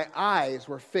when my eyes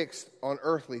were fixed on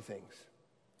earthly things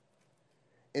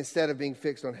instead of being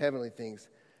fixed on heavenly things.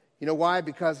 You know why?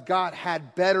 Because God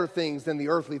had better things than the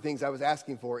earthly things I was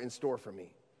asking for in store for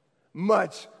me.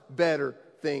 Much better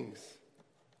things.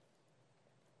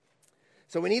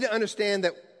 So we need to understand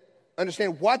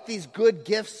what these good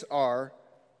gifts are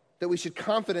that we should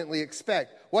confidently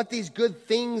expect. What these good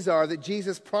things are that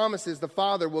Jesus promises the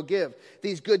Father will give.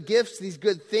 These good gifts, these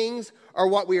good things are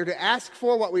what we are to ask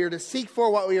for, what we are to seek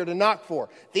for, what we are to knock for.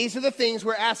 These are the things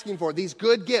we're asking for, these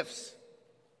good gifts.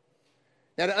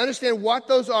 Now, to understand what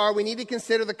those are, we need to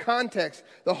consider the context.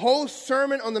 The whole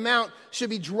Sermon on the Mount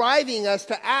should be driving us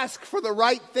to ask for the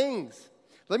right things.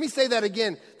 Let me say that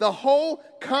again. The whole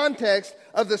context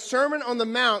of the Sermon on the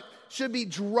Mount should be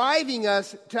driving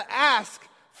us to ask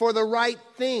for the right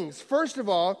things. First of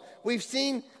all, we've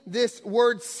seen this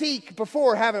word seek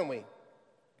before, haven't we?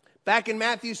 Back in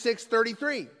Matthew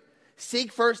 6:33.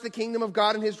 Seek first the kingdom of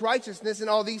God and his righteousness, and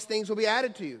all these things will be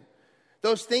added to you.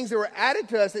 Those things that were added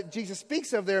to us that Jesus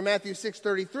speaks of there in Matthew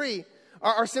 6:33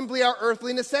 are simply our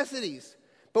earthly necessities.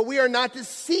 But we are not to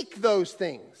seek those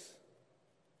things.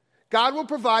 God will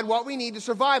provide what we need to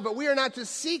survive, but we are not to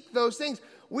seek those things.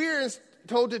 We are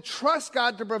told to trust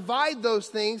God to provide those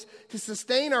things to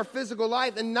sustain our physical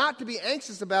life and not to be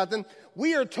anxious about them.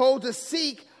 We are told to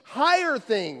seek higher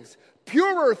things,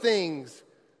 purer things,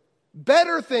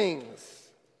 better things.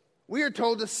 We are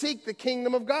told to seek the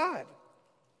kingdom of God.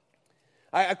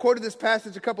 I quoted this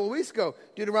passage a couple of weeks ago,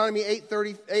 Deuteronomy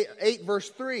 8 verse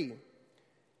 3.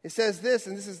 It says this,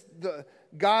 and this is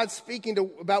God speaking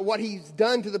about what he's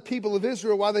done to the people of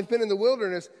Israel while they've been in the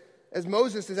wilderness, as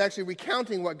Moses is actually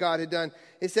recounting what God had done.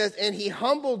 It says, and he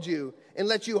humbled you and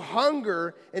let you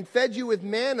hunger and fed you with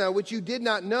manna, which you did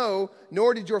not know,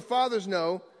 nor did your fathers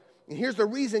know. And here's the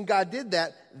reason God did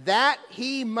that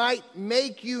he might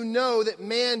make you know that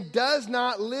man does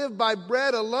not live by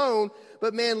bread alone,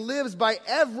 but man lives by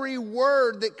every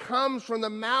word that comes from the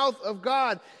mouth of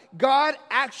God. God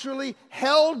actually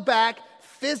held back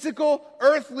physical,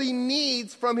 earthly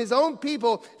needs from his own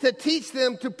people to teach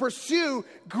them to pursue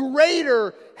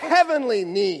greater heavenly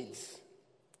needs.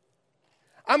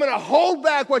 I'm going to hold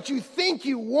back what you think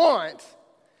you want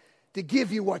to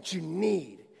give you what you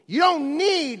need. You don't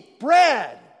need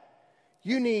bread.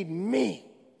 You need me.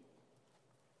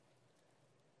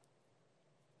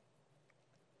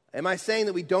 Am I saying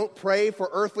that we don't pray for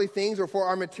earthly things or for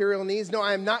our material needs? No,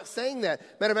 I am not saying that.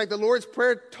 Matter of fact, the Lord's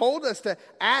Prayer told us to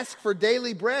ask for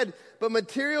daily bread, but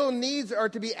material needs are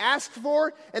to be asked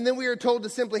for, and then we are told to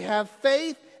simply have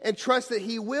faith and trust that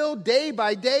He will day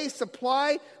by day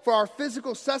supply for our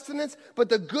physical sustenance. But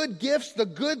the good gifts, the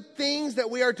good things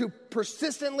that we are to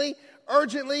persistently,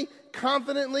 urgently,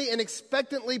 confidently, and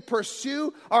expectantly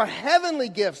pursue are heavenly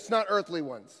gifts, not earthly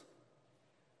ones.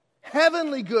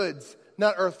 Heavenly goods,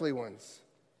 not earthly ones.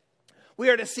 We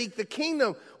are to seek the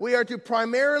kingdom. We are to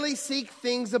primarily seek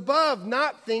things above,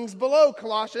 not things below.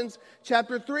 Colossians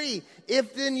chapter 3.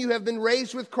 If then you have been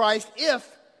raised with Christ, in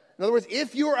other words,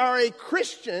 if you are a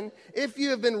Christian, if you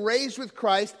have been raised with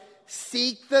Christ,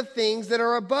 seek the things that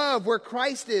are above, where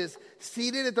Christ is,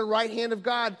 seated at the right hand of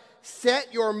God.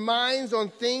 Set your minds on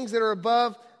things that are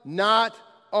above, not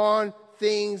on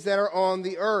things that are on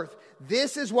the earth.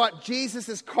 This is what Jesus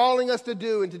is calling us to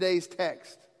do in today's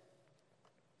text.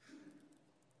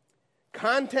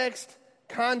 Context,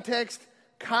 context,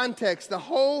 context. The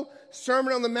whole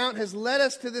Sermon on the Mount has led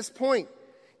us to this point.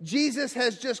 Jesus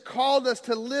has just called us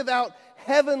to live out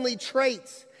heavenly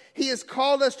traits. He has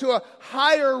called us to a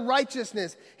higher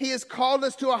righteousness. He has called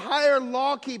us to a higher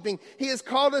law keeping. He has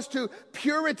called us to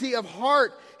purity of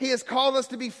heart. He has called us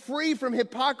to be free from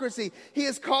hypocrisy. He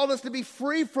has called us to be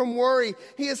free from worry.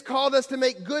 He has called us to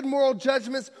make good moral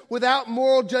judgments without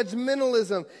moral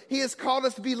judgmentalism. He has called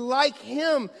us to be like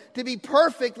Him, to be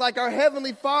perfect like our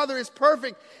Heavenly Father is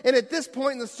perfect. And at this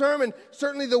point in the sermon,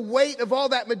 certainly the weight of all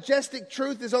that majestic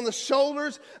truth is on the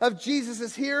shoulders of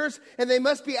Jesus' hearers, and they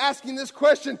must be asking this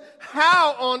question: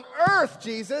 how on earth,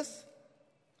 Jesus?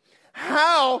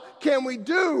 How can we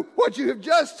do what you have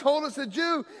just told us to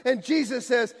do? And Jesus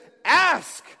says,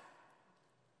 ask,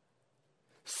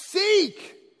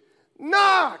 seek,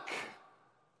 knock.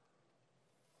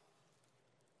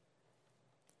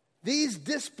 These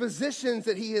dispositions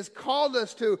that He has called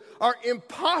us to are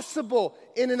impossible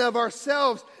in and of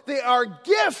ourselves. They are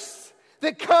gifts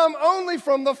that come only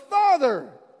from the Father.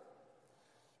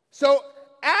 So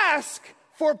ask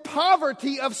for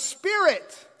poverty of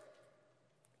spirit.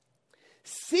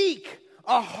 Seek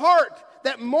a heart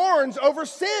that mourns over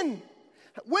sin.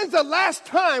 When's the last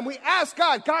time we asked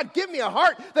God, God, give me a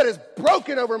heart that is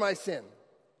broken over my sin?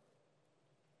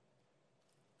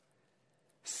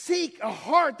 Seek a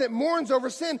heart that mourns over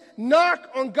sin. Knock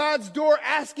on God's door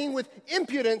asking with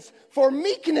impudence for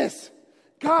meekness.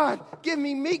 God, give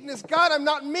me meekness. God, I'm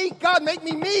not meek. God, make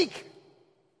me meek.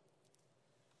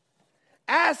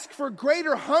 Ask for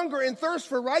greater hunger and thirst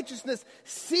for righteousness.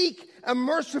 Seek a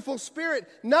merciful spirit.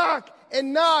 Knock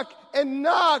and knock and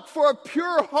knock for a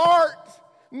pure heart.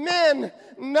 Men,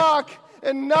 knock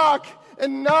and knock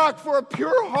and knock for a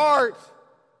pure heart.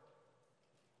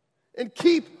 And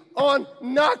keep on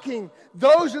knocking.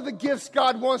 Those are the gifts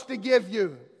God wants to give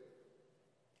you.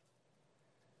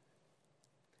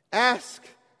 Ask,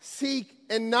 seek,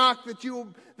 and knock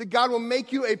that God will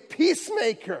make you a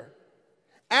peacemaker.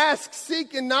 Ask,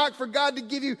 seek, and knock for God to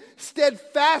give you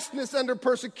steadfastness under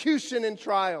persecution and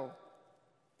trial.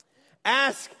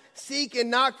 Ask, seek, and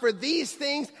knock for these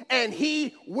things, and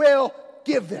He will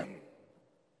give them.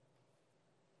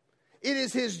 It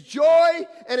is His joy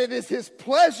and it is His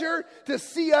pleasure to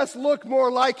see us look more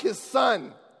like His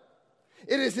Son.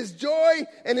 It is His joy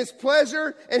and His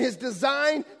pleasure and His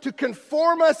design to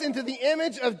conform us into the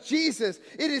image of Jesus.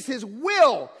 It is His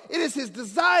will. It is His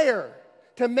desire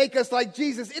to make us like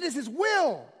Jesus. It is His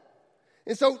will.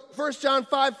 And so 1 John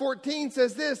 5:14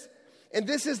 says this, and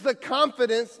this is the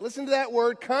confidence, listen to that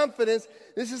word, confidence.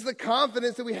 This is the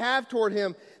confidence that we have toward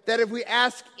Him, that if we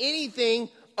ask anything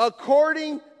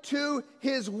according to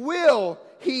His will,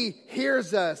 He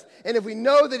hears us. And if we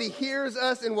know that He hears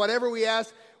us in whatever we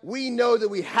ask, we know that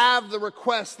we have the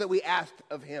request that we asked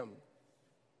of Him.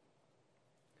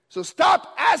 So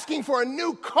stop asking for a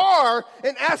new car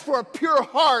and ask for a pure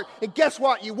heart. And guess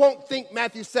what? You won't think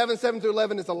Matthew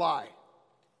 7:7-11 is a lie.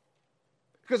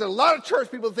 Because a lot of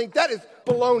church people think that is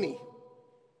baloney.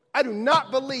 I do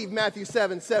not believe Matthew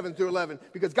 7:7-11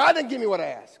 because God didn't give me what I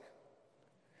asked.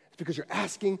 It's because you're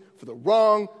asking for the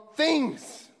wrong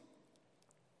things.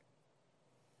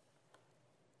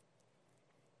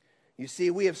 You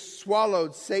see, we have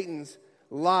swallowed Satan's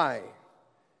lie.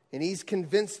 And he's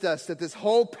convinced us that this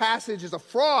whole passage is a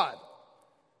fraud.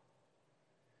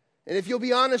 And if you'll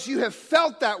be honest, you have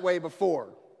felt that way before.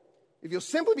 If you'll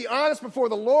simply be honest before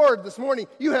the Lord this morning,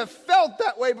 you have felt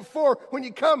that way before when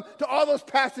you come to all those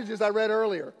passages I read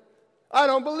earlier. I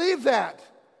don't believe that.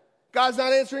 God's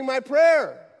not answering my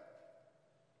prayer.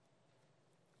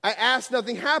 I asked,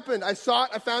 nothing happened. I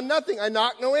sought, I found nothing. I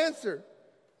knocked, no answer.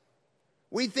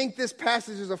 We think this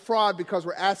passage is a fraud because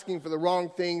we're asking for the wrong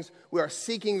things, we are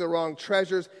seeking the wrong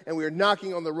treasures, and we are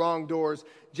knocking on the wrong doors.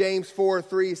 James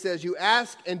 4:3 says, you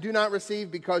ask and do not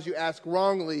receive because you ask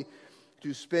wrongly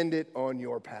to spend it on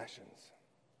your passions.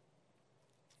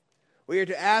 We are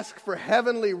to ask for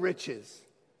heavenly riches,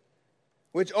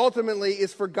 which ultimately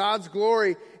is for God's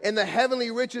glory. And the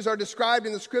heavenly riches are described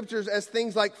in the scriptures as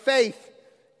things like faith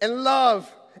and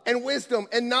love and wisdom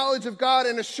and knowledge of God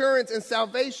and assurance and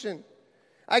salvation.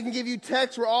 I can give you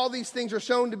texts where all these things are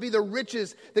shown to be the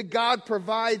riches that God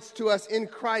provides to us in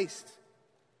Christ.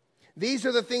 These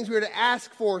are the things we are to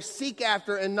ask for, seek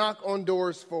after, and knock on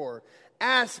doors for.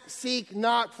 Ask, seek,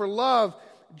 knock for love,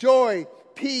 joy,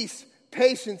 peace,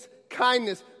 patience,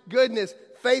 kindness, goodness,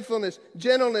 faithfulness,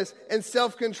 gentleness, and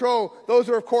self-control. Those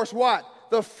are, of course, what?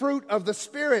 The fruit of the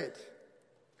Spirit.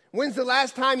 When's the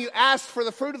last time you asked for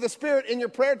the fruit of the Spirit in your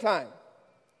prayer time?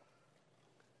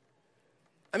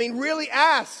 I mean, really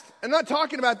ask. I'm not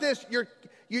talking about this.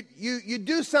 You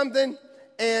do something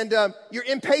and you're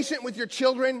impatient with your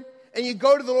children and you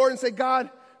go to the Lord and say, God,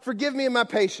 forgive me of my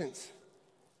patience.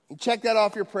 You check that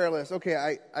off your prayer list.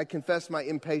 Okay, I confess my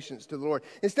impatience to the Lord.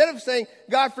 Instead of saying,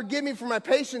 God, forgive me for my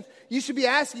patience, you should be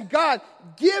asking, God,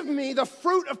 give me the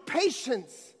fruit of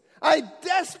patience. I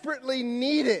desperately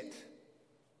need it.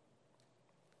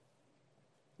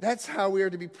 That's how we are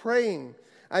to be praying.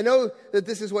 I know that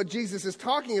this is what Jesus is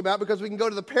talking about because we can go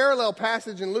to the parallel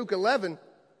passage in Luke 11.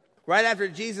 Right after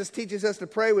Jesus teaches us to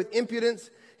pray with impudence,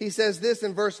 he says this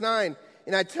in verse 9,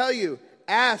 and I tell you,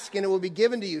 ask and it will be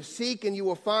given to you. Seek and you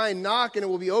will find. Knock and it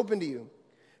will be opened to you.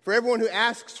 For everyone who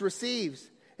asks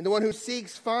receives, and the one who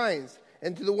seeks finds,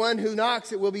 and to the one who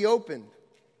knocks it will be opened.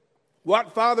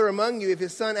 What father among you, if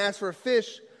his son asks for a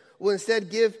fish, will instead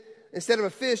of a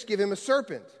fish, give him a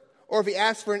serpent? Or if he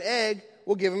asks for an egg,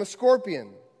 will give him a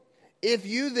scorpion? If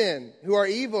you then, who are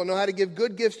evil, know how to give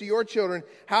good gifts to your children,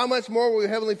 how much more will your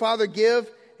heavenly Father give?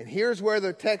 And here's where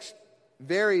the text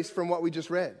varies from what we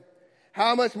just read.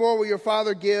 How much more will your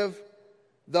Father give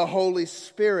the Holy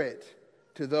Spirit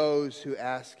to those who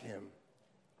ask him?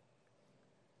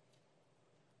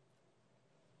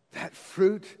 That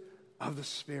fruit of the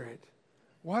Spirit.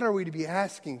 What are we to be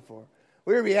asking for?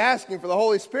 We're to be asking for the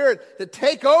Holy Spirit to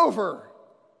take over.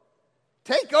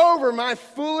 Take over my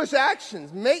foolish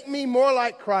actions. Make me more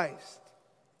like Christ.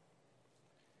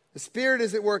 The Spirit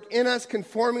is at work in us,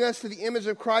 conforming us to the image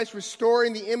of Christ,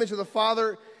 restoring the image of the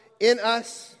Father in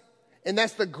us. And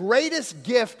that's the greatest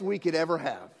gift we could ever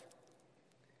have.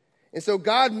 And so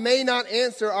God may not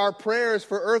answer our prayers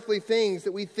for earthly things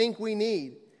that we think we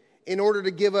need in order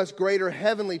to give us greater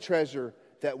heavenly treasure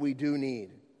that we do need.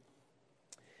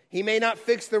 He may not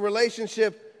fix the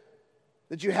relationship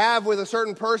that you have with a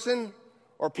certain person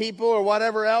or people or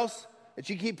whatever else, that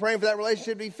you keep praying for that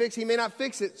relationship to be fixed. He may not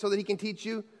fix it so that he can teach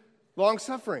you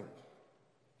long-suffering.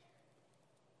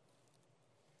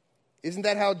 Isn't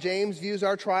that how James views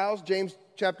our trials? James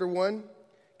chapter 1,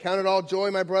 count it all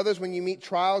joy, my brothers, when you meet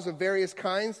trials of various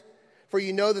kinds, for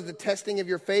you know that the testing of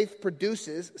your faith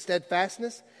produces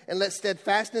steadfastness, and let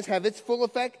steadfastness have its full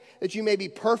effect, that you may be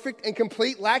perfect and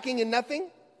complete, lacking in nothing.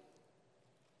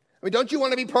 I mean, don't you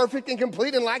want to be perfect and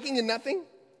complete and lacking in nothing?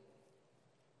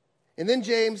 And then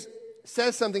James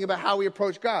says something about how we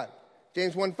approach God.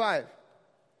 James 1:5.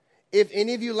 If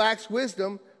any of you lacks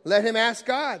wisdom, let him ask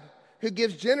God, who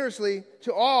gives generously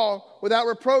to all without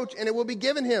reproach, and it will be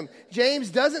given him. James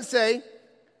doesn't say,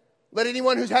 let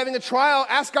anyone who's having a trial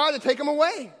ask God to take them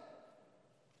away.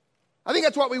 I think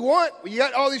that's what we want. You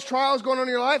got all these trials going on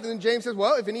in your life, and then James says,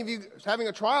 well, if any of you is having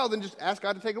a trial, then just ask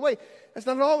God to take it away. That's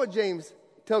not at all what James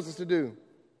tells us to do.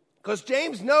 Because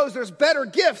James knows there's better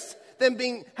gifts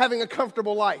than having a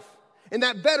comfortable life. And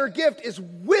that better gift is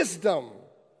wisdom.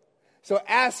 So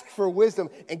ask for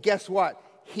wisdom, and guess what?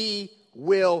 He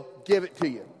will give it to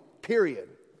you. Period.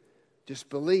 Just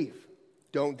believe.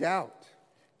 Don't doubt.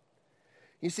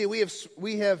 You see,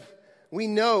 we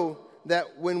know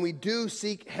that when we do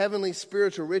seek heavenly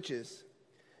spiritual riches,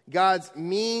 God's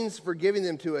means for giving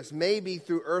them to us may be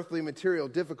through earthly material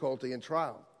difficulty and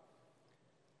trial.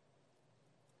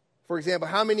 For example,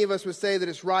 how many of us would say that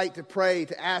it's right to pray,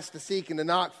 to ask, to seek, and to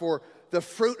knock for the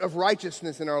fruit of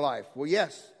righteousness in our life? Well,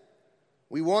 yes,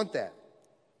 we want that.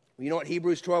 You know what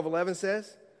Hebrews 12:11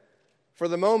 says? For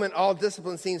the moment, all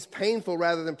discipline seems painful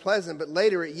rather than pleasant, but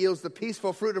later it yields the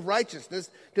peaceful fruit of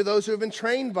righteousness to those who have been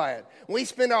trained by it. We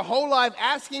spend our whole life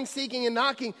asking, seeking, and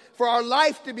knocking for our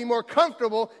life to be more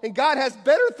comfortable, and God has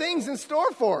better things in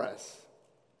store for us.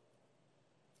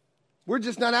 We're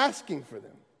just not asking for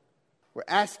them. We're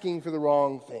asking for the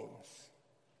wrong things.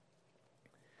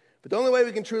 But the only way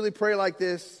we can truly pray like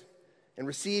this and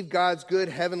receive God's good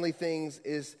heavenly things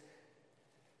is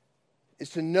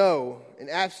to know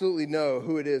and absolutely know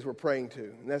who it is we're praying to.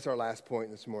 And that's our last point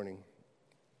this morning.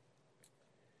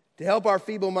 To help our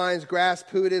feeble minds grasp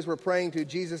who it is we're praying to,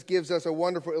 Jesus gives us a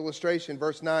wonderful illustration,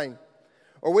 verse 9.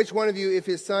 Or which one of you, if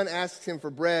his son asks him for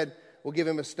bread, will give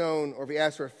him a stone, or if he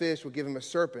asks for a fish, will give him a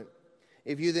serpent?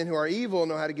 If you then who are evil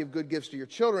know how to give good gifts to your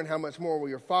children, how much more will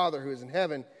your Father who is in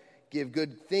heaven give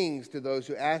good things to those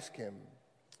who ask him?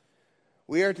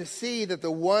 We are to see that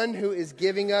the one who is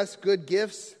giving us good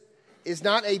gifts is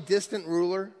not a distant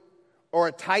ruler or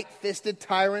a tight-fisted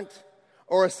tyrant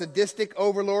or a sadistic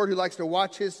overlord who likes to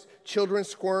watch his children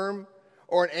squirm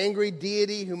or an angry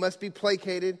deity who must be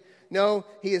placated. No,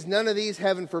 he is none of these,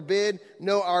 heaven forbid.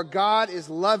 No, our God is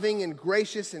loving and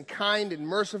gracious and kind and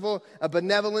merciful, a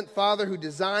benevolent Father who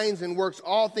designs and works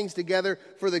all things together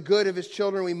for the good of his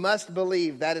children. We must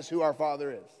believe that is who our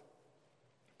Father is.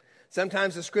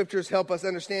 Sometimes the scriptures help us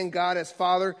understand God as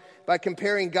Father by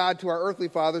comparing God to our earthly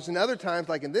fathers. And other times,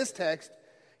 like in this text,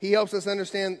 he helps us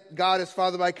understand God as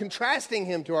Father by contrasting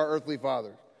him to our earthly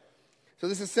fathers. So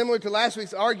this is similar to last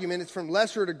week's argument. It's from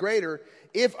lesser to greater.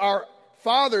 If our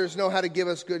fathers know how to give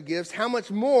us good gifts, how much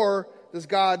more does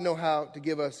God know how to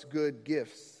give us good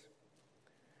gifts?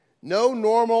 No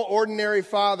normal, ordinary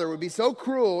father would be so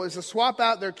cruel as to swap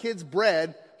out their kid's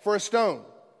bread for a stone.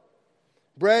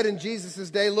 Bread in Jesus'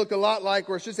 day looked a lot like,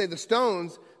 or I should say the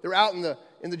stones that were out in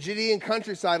the Judean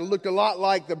countryside looked a lot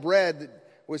like the bread that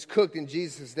was cooked in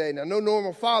Jesus' day. Now, no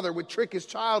normal father would trick his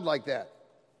child like that.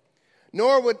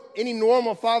 Nor would any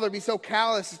normal father be so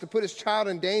callous as to put his child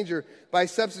in danger by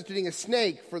substituting a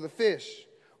snake for the fish,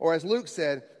 or as Luke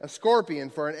said, a scorpion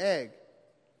for an egg.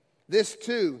 This,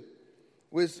 too,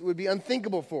 would be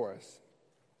unthinkable for us.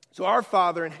 So our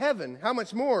Father in heaven, how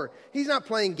much more? He's not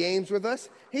playing games with us.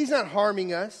 He's not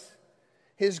harming us.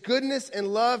 His goodness and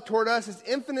love toward us is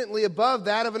infinitely above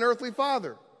that of an earthly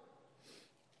father.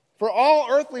 For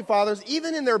all earthly fathers,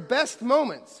 even in their best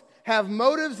moments, have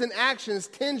motives and actions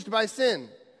tinged by sin.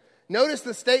 Notice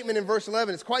the statement in verse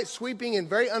 11. It's quite sweeping and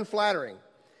very unflattering.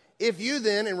 If you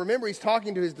then, and remember he's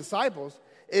talking to his disciples,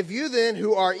 if you then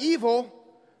who are evil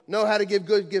know how to give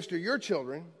good gifts to your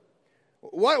children.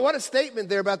 What a statement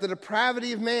there about the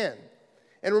depravity of man.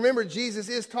 And remember, Jesus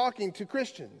is talking to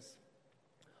Christians.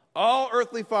 All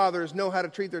earthly fathers know how to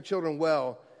treat their children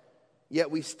well, yet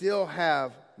we still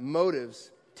have motives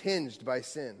tinged by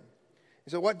sin.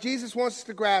 And so what Jesus wants us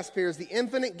to grasp here is the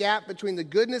infinite gap between the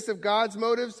goodness of God's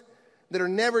motives that are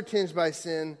never tinged by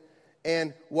sin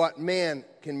and what man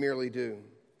can merely do.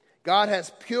 God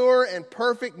has pure and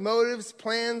perfect motives,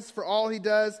 plans for all he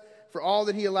does, for all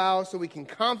that he allows, so we can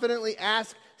confidently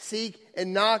ask, seek,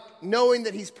 and knock, knowing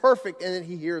that he's perfect and that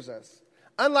he hears us.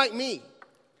 Unlike me.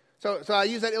 So I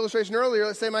used that illustration earlier.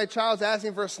 Let's say my child's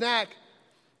asking for a snack,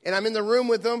 and I'm in the room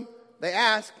with them. They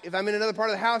ask. If I'm in another part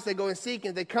of the house, they go and seek,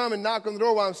 and they come and knock on the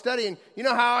door while I'm studying. You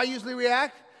know how I usually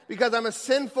react? Because I'm a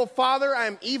sinful father, I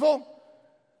am evil.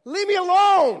 Leave me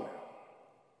alone.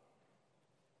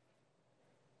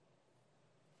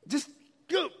 Just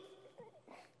go.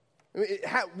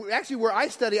 Actually, where I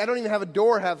study, I don't even have a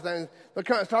door half the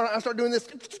time. I start doing this,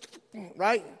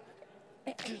 right?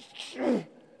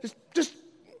 Just.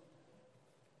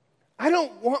 I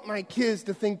don't want my kids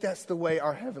to think that's the way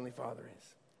our Heavenly Father is.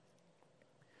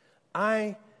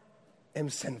 I am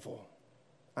sinful.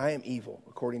 I am evil,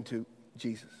 according to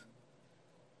Jesus.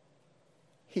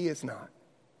 He is not.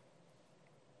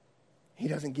 He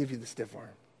doesn't give you the stiff arm.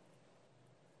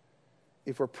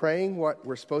 If we're praying what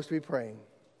we're supposed to be praying,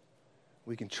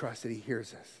 we can trust that he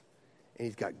hears us. And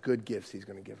he's got good gifts he's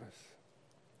going to give us.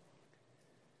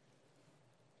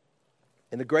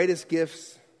 And the greatest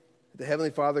gifts the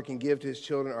Heavenly Father can give to his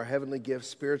children are heavenly gifts,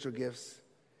 spiritual gifts.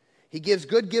 He gives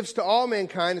good gifts to all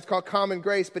mankind. It's called common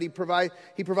grace, but he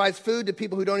provides food to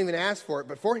people who don't even ask for it.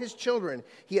 But for his children,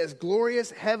 he has glorious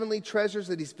heavenly treasures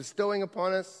that he's bestowing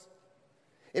upon us.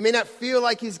 It may not feel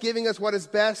like he's giving us what is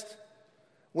best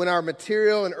when our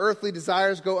material and earthly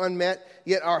desires go unmet,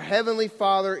 yet our Heavenly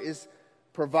Father is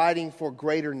providing for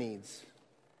greater needs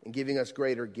and giving us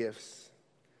greater gifts.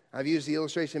 I've used the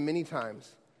illustration many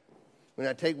times. When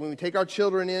we take our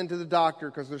children in to the doctor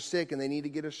because they're sick and they need to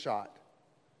get a shot,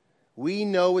 we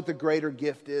know what the greater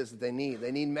gift is that they need.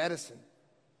 They need medicine.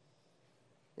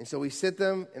 And so we sit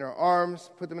them in our arms,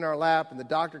 put them in our lap, and the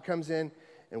doctor comes in,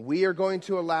 and we are going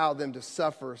to allow them to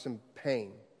suffer some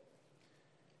pain.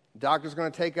 The doctor's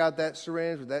going to take out that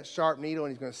syringe with that sharp needle,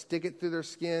 and he's going to stick it through their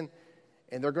skin,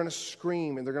 and they're going to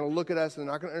scream, and they're going to look at us, and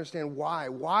they're not going to understand why.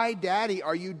 Why, Daddy,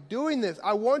 are you doing this?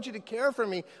 I want you to care for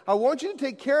me. I want you to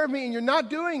take care of me, and you're not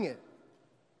doing it.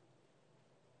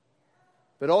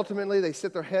 But ultimately, they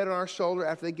sit their head on our shoulder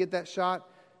after they get that shot.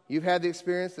 You've had the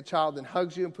experience. The child then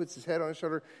hugs you and puts his head on his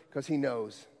shoulder because he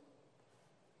knows.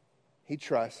 He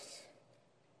trusts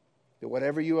that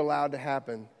whatever you allowed to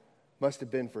happen must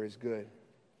have been for his good.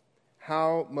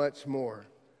 How much more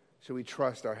should we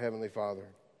trust our Heavenly Father?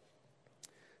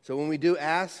 So when we do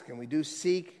ask and we do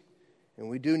seek and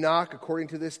we do knock, according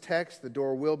to this text, the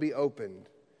door will be opened.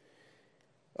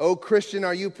 Oh, Christian,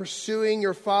 are you pursuing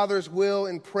your Father's will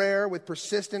in prayer with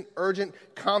persistent, urgent,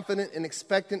 confident, and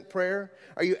expectant prayer?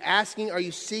 Are you asking? Are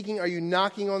you seeking? Are you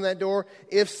knocking on that door?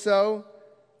 If so,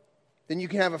 then you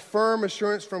can have a firm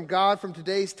assurance from God from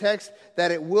today's text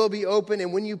that it will be open,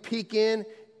 and when you peek in,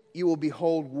 you will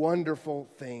behold wonderful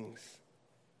things.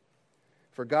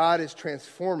 For God is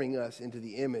transforming us into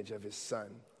the image of His Son.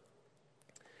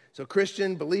 So,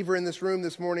 Christian, believer in this room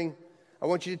this morning, I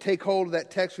want you to take hold of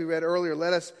that text we read earlier.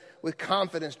 Let us, with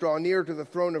confidence, draw near to the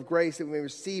throne of grace that we may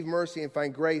receive mercy and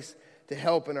find grace to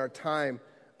help in our time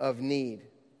of need.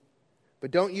 But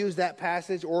don't use that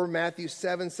passage or Matthew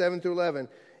 7:7-11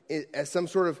 as some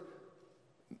sort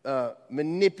of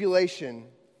manipulative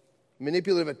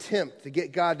attempt to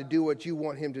get God to do what you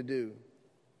want Him to do.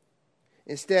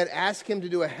 Instead, ask Him to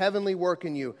do a heavenly work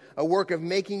in you, a work of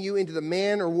making you into the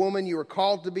man or woman you are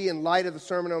called to be in light of the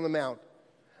Sermon on the Mount.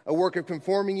 A work of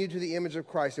conforming you to the image of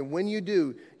Christ. And when you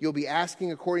do, you'll be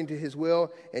asking according to His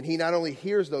will, and He not only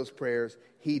hears those prayers,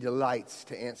 He delights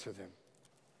to answer them.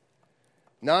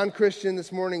 Non-Christian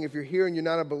this morning, if you're here and you're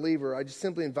not a believer, I just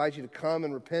simply invite you to come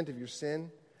and repent of your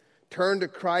sin. Turn to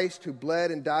Christ, who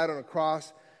bled and died on a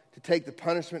cross to take the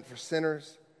punishment for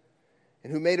sinners,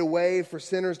 and who made a way for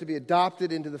sinners to be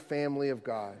adopted into the family of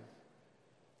God.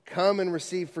 Come and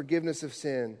receive forgiveness of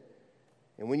sin,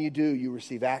 and when you do, you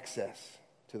receive access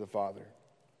to the Father.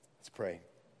 Let's pray.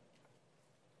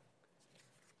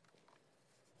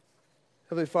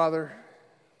 Heavenly Father,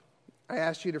 I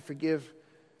ask you to forgive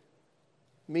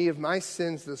me of my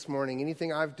sins this morning,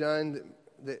 anything I've done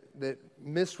that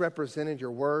misrepresented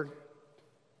your word.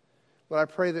 Lord,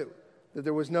 I pray that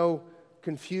there was no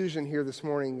confusion here this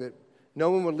morning, that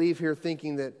no one would leave here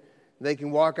thinking that they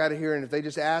can walk out of here and if they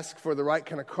just ask for the right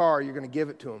kind of car, you're going to give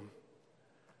it to them.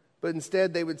 But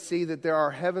instead, they would see that there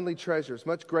are heavenly treasures,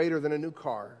 much greater than a new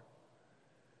car,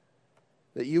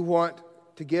 that you want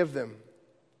to give them.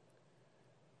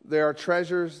 There are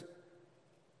treasures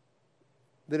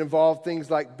that involve things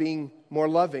like being more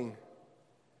loving,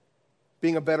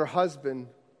 being a better husband,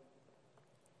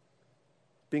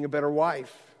 being a better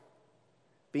wife,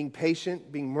 being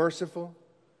patient, being merciful,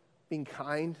 being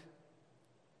kind,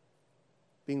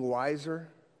 being wiser.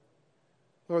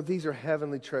 Lord, these are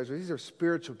heavenly treasures. These are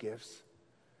spiritual gifts.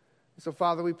 So,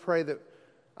 Father, I pray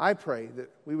that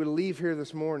we would leave here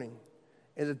this morning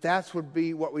and that would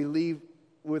be what we leave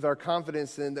with our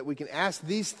confidence in, that we can ask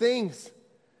these things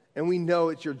and we know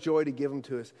it's your joy to give them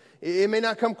to us. It may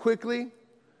not come quickly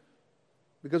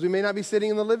because we may not be sitting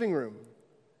in the living room.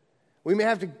 We may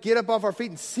have to get up off our feet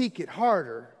and seek it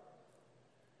harder.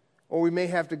 Or we may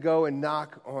have to go and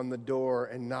knock on the door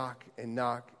and knock and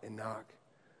knock and knock.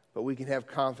 But we can have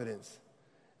confidence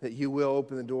that you will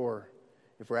open the door.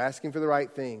 If we're asking for the right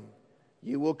thing,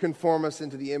 you will conform us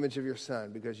into the image of your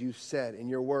Son because you've said in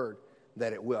your word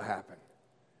that it will happen.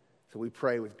 So we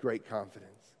pray with great confidence.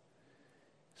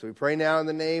 So we pray now in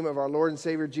the name of our Lord and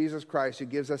Savior Jesus Christ, who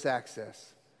gives us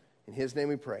access. In His name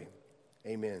we pray.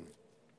 Amen.